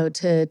sure, though,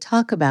 to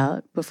talk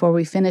about before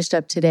we finished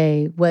up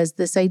today was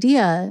this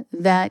idea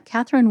that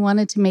Katherine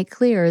wanted to make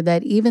clear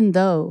that even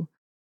though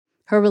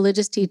her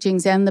religious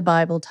teachings and the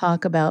Bible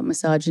talk about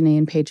misogyny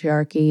and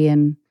patriarchy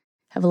and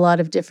have a lot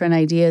of different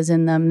ideas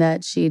in them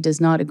that she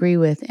does not agree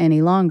with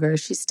any longer,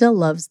 she still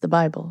loves the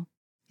Bible.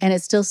 And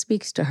it still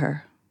speaks to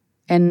her.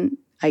 And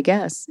I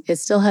guess it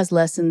still has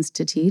lessons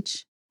to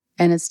teach,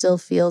 and it still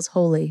feels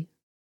holy.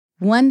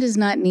 One does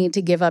not need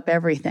to give up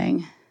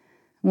everything.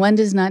 One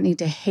does not need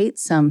to hate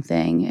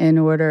something in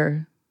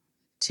order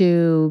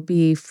to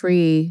be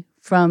free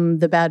from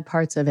the bad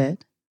parts of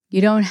it. You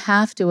don't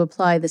have to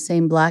apply the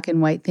same black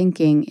and white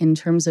thinking in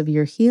terms of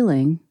your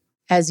healing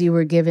as you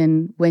were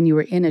given when you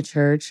were in a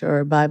church or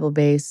a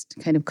Bible-based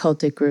kind of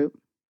cultic group.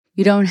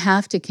 You don't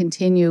have to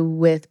continue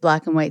with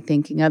black and white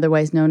thinking,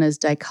 otherwise known as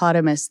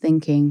dichotomous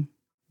thinking.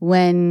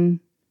 When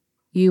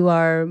you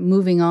are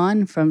moving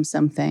on from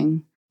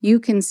something, you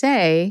can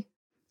say,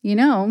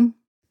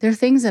 there are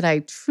things that I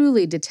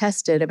truly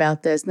detested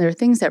about this, and there are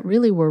things that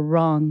really were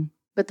wrong.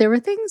 But there were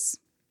things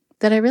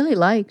that I really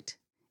liked,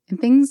 and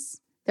things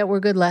that were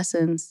good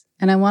lessons,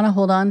 and I want to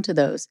hold on to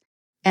those.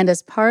 And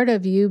as part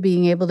of you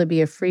being able to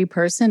be a free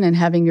person and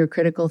having your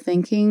critical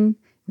thinking,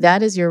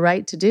 that is your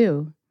right to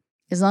do.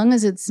 As long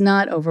as it's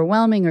not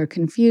overwhelming or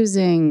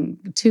confusing,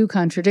 too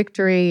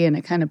contradictory, and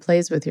it kind of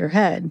plays with your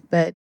head.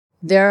 But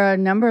there are a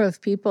number of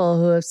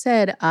people who have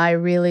said, I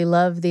really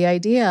love the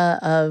idea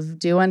of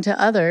do unto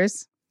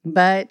others,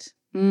 but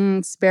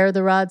spare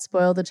the rod,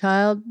 spoil the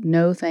child?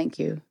 No, thank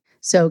you.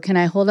 So can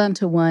I hold on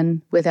to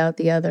one without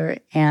the other?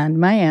 And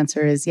my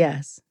answer is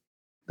yes.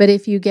 But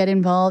if you get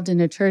involved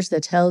in a church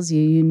that tells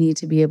you you need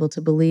to be able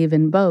to believe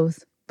in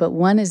both, but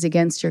one is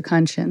against your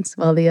conscience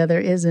while the other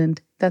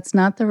isn't, that's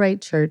not the right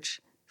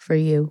church for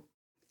you.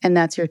 And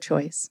that's your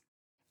choice.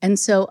 And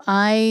so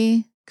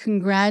I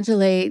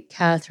congratulate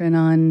Katherine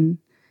on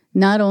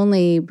not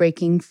only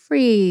breaking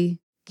free,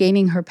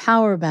 gaining her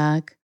power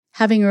back,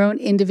 having her own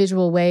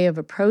individual way of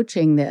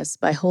approaching this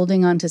by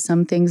holding on to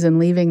some things and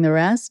leaving the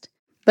rest,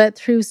 but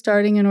through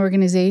starting an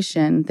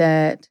organization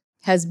that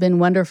has been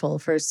wonderful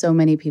for so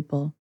many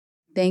people.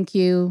 Thank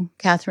you,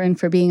 Katherine,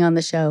 for being on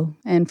the show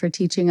and for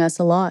teaching us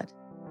a lot.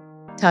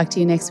 Talk to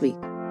you next week.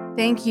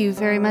 Thank you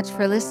very much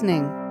for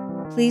listening.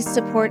 Please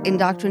support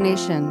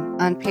Indoctrination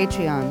on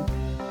Patreon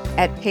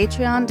at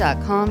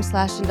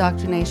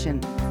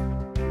patreon.com/indoctrination.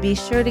 Be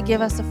sure to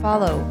give us a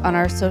follow on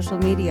our social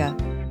media.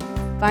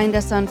 Find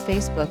us on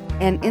Facebook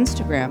and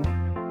Instagram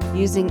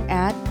using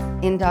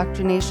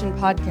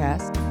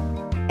 @indoctrination_podcast.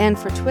 And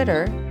for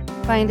Twitter,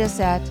 find us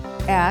at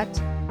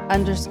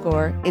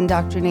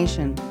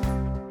 @_indoctrination.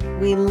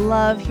 We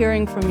love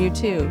hearing from you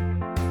too.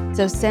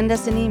 So send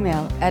us an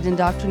email at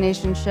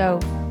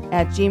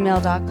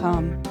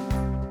indoctrinationshow@gmail.com.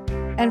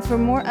 And for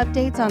more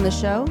updates on the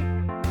show,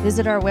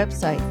 visit our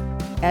website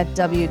at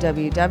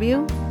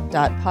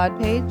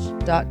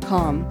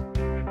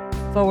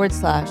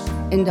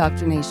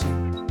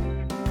www.podpage.com/indoctrination.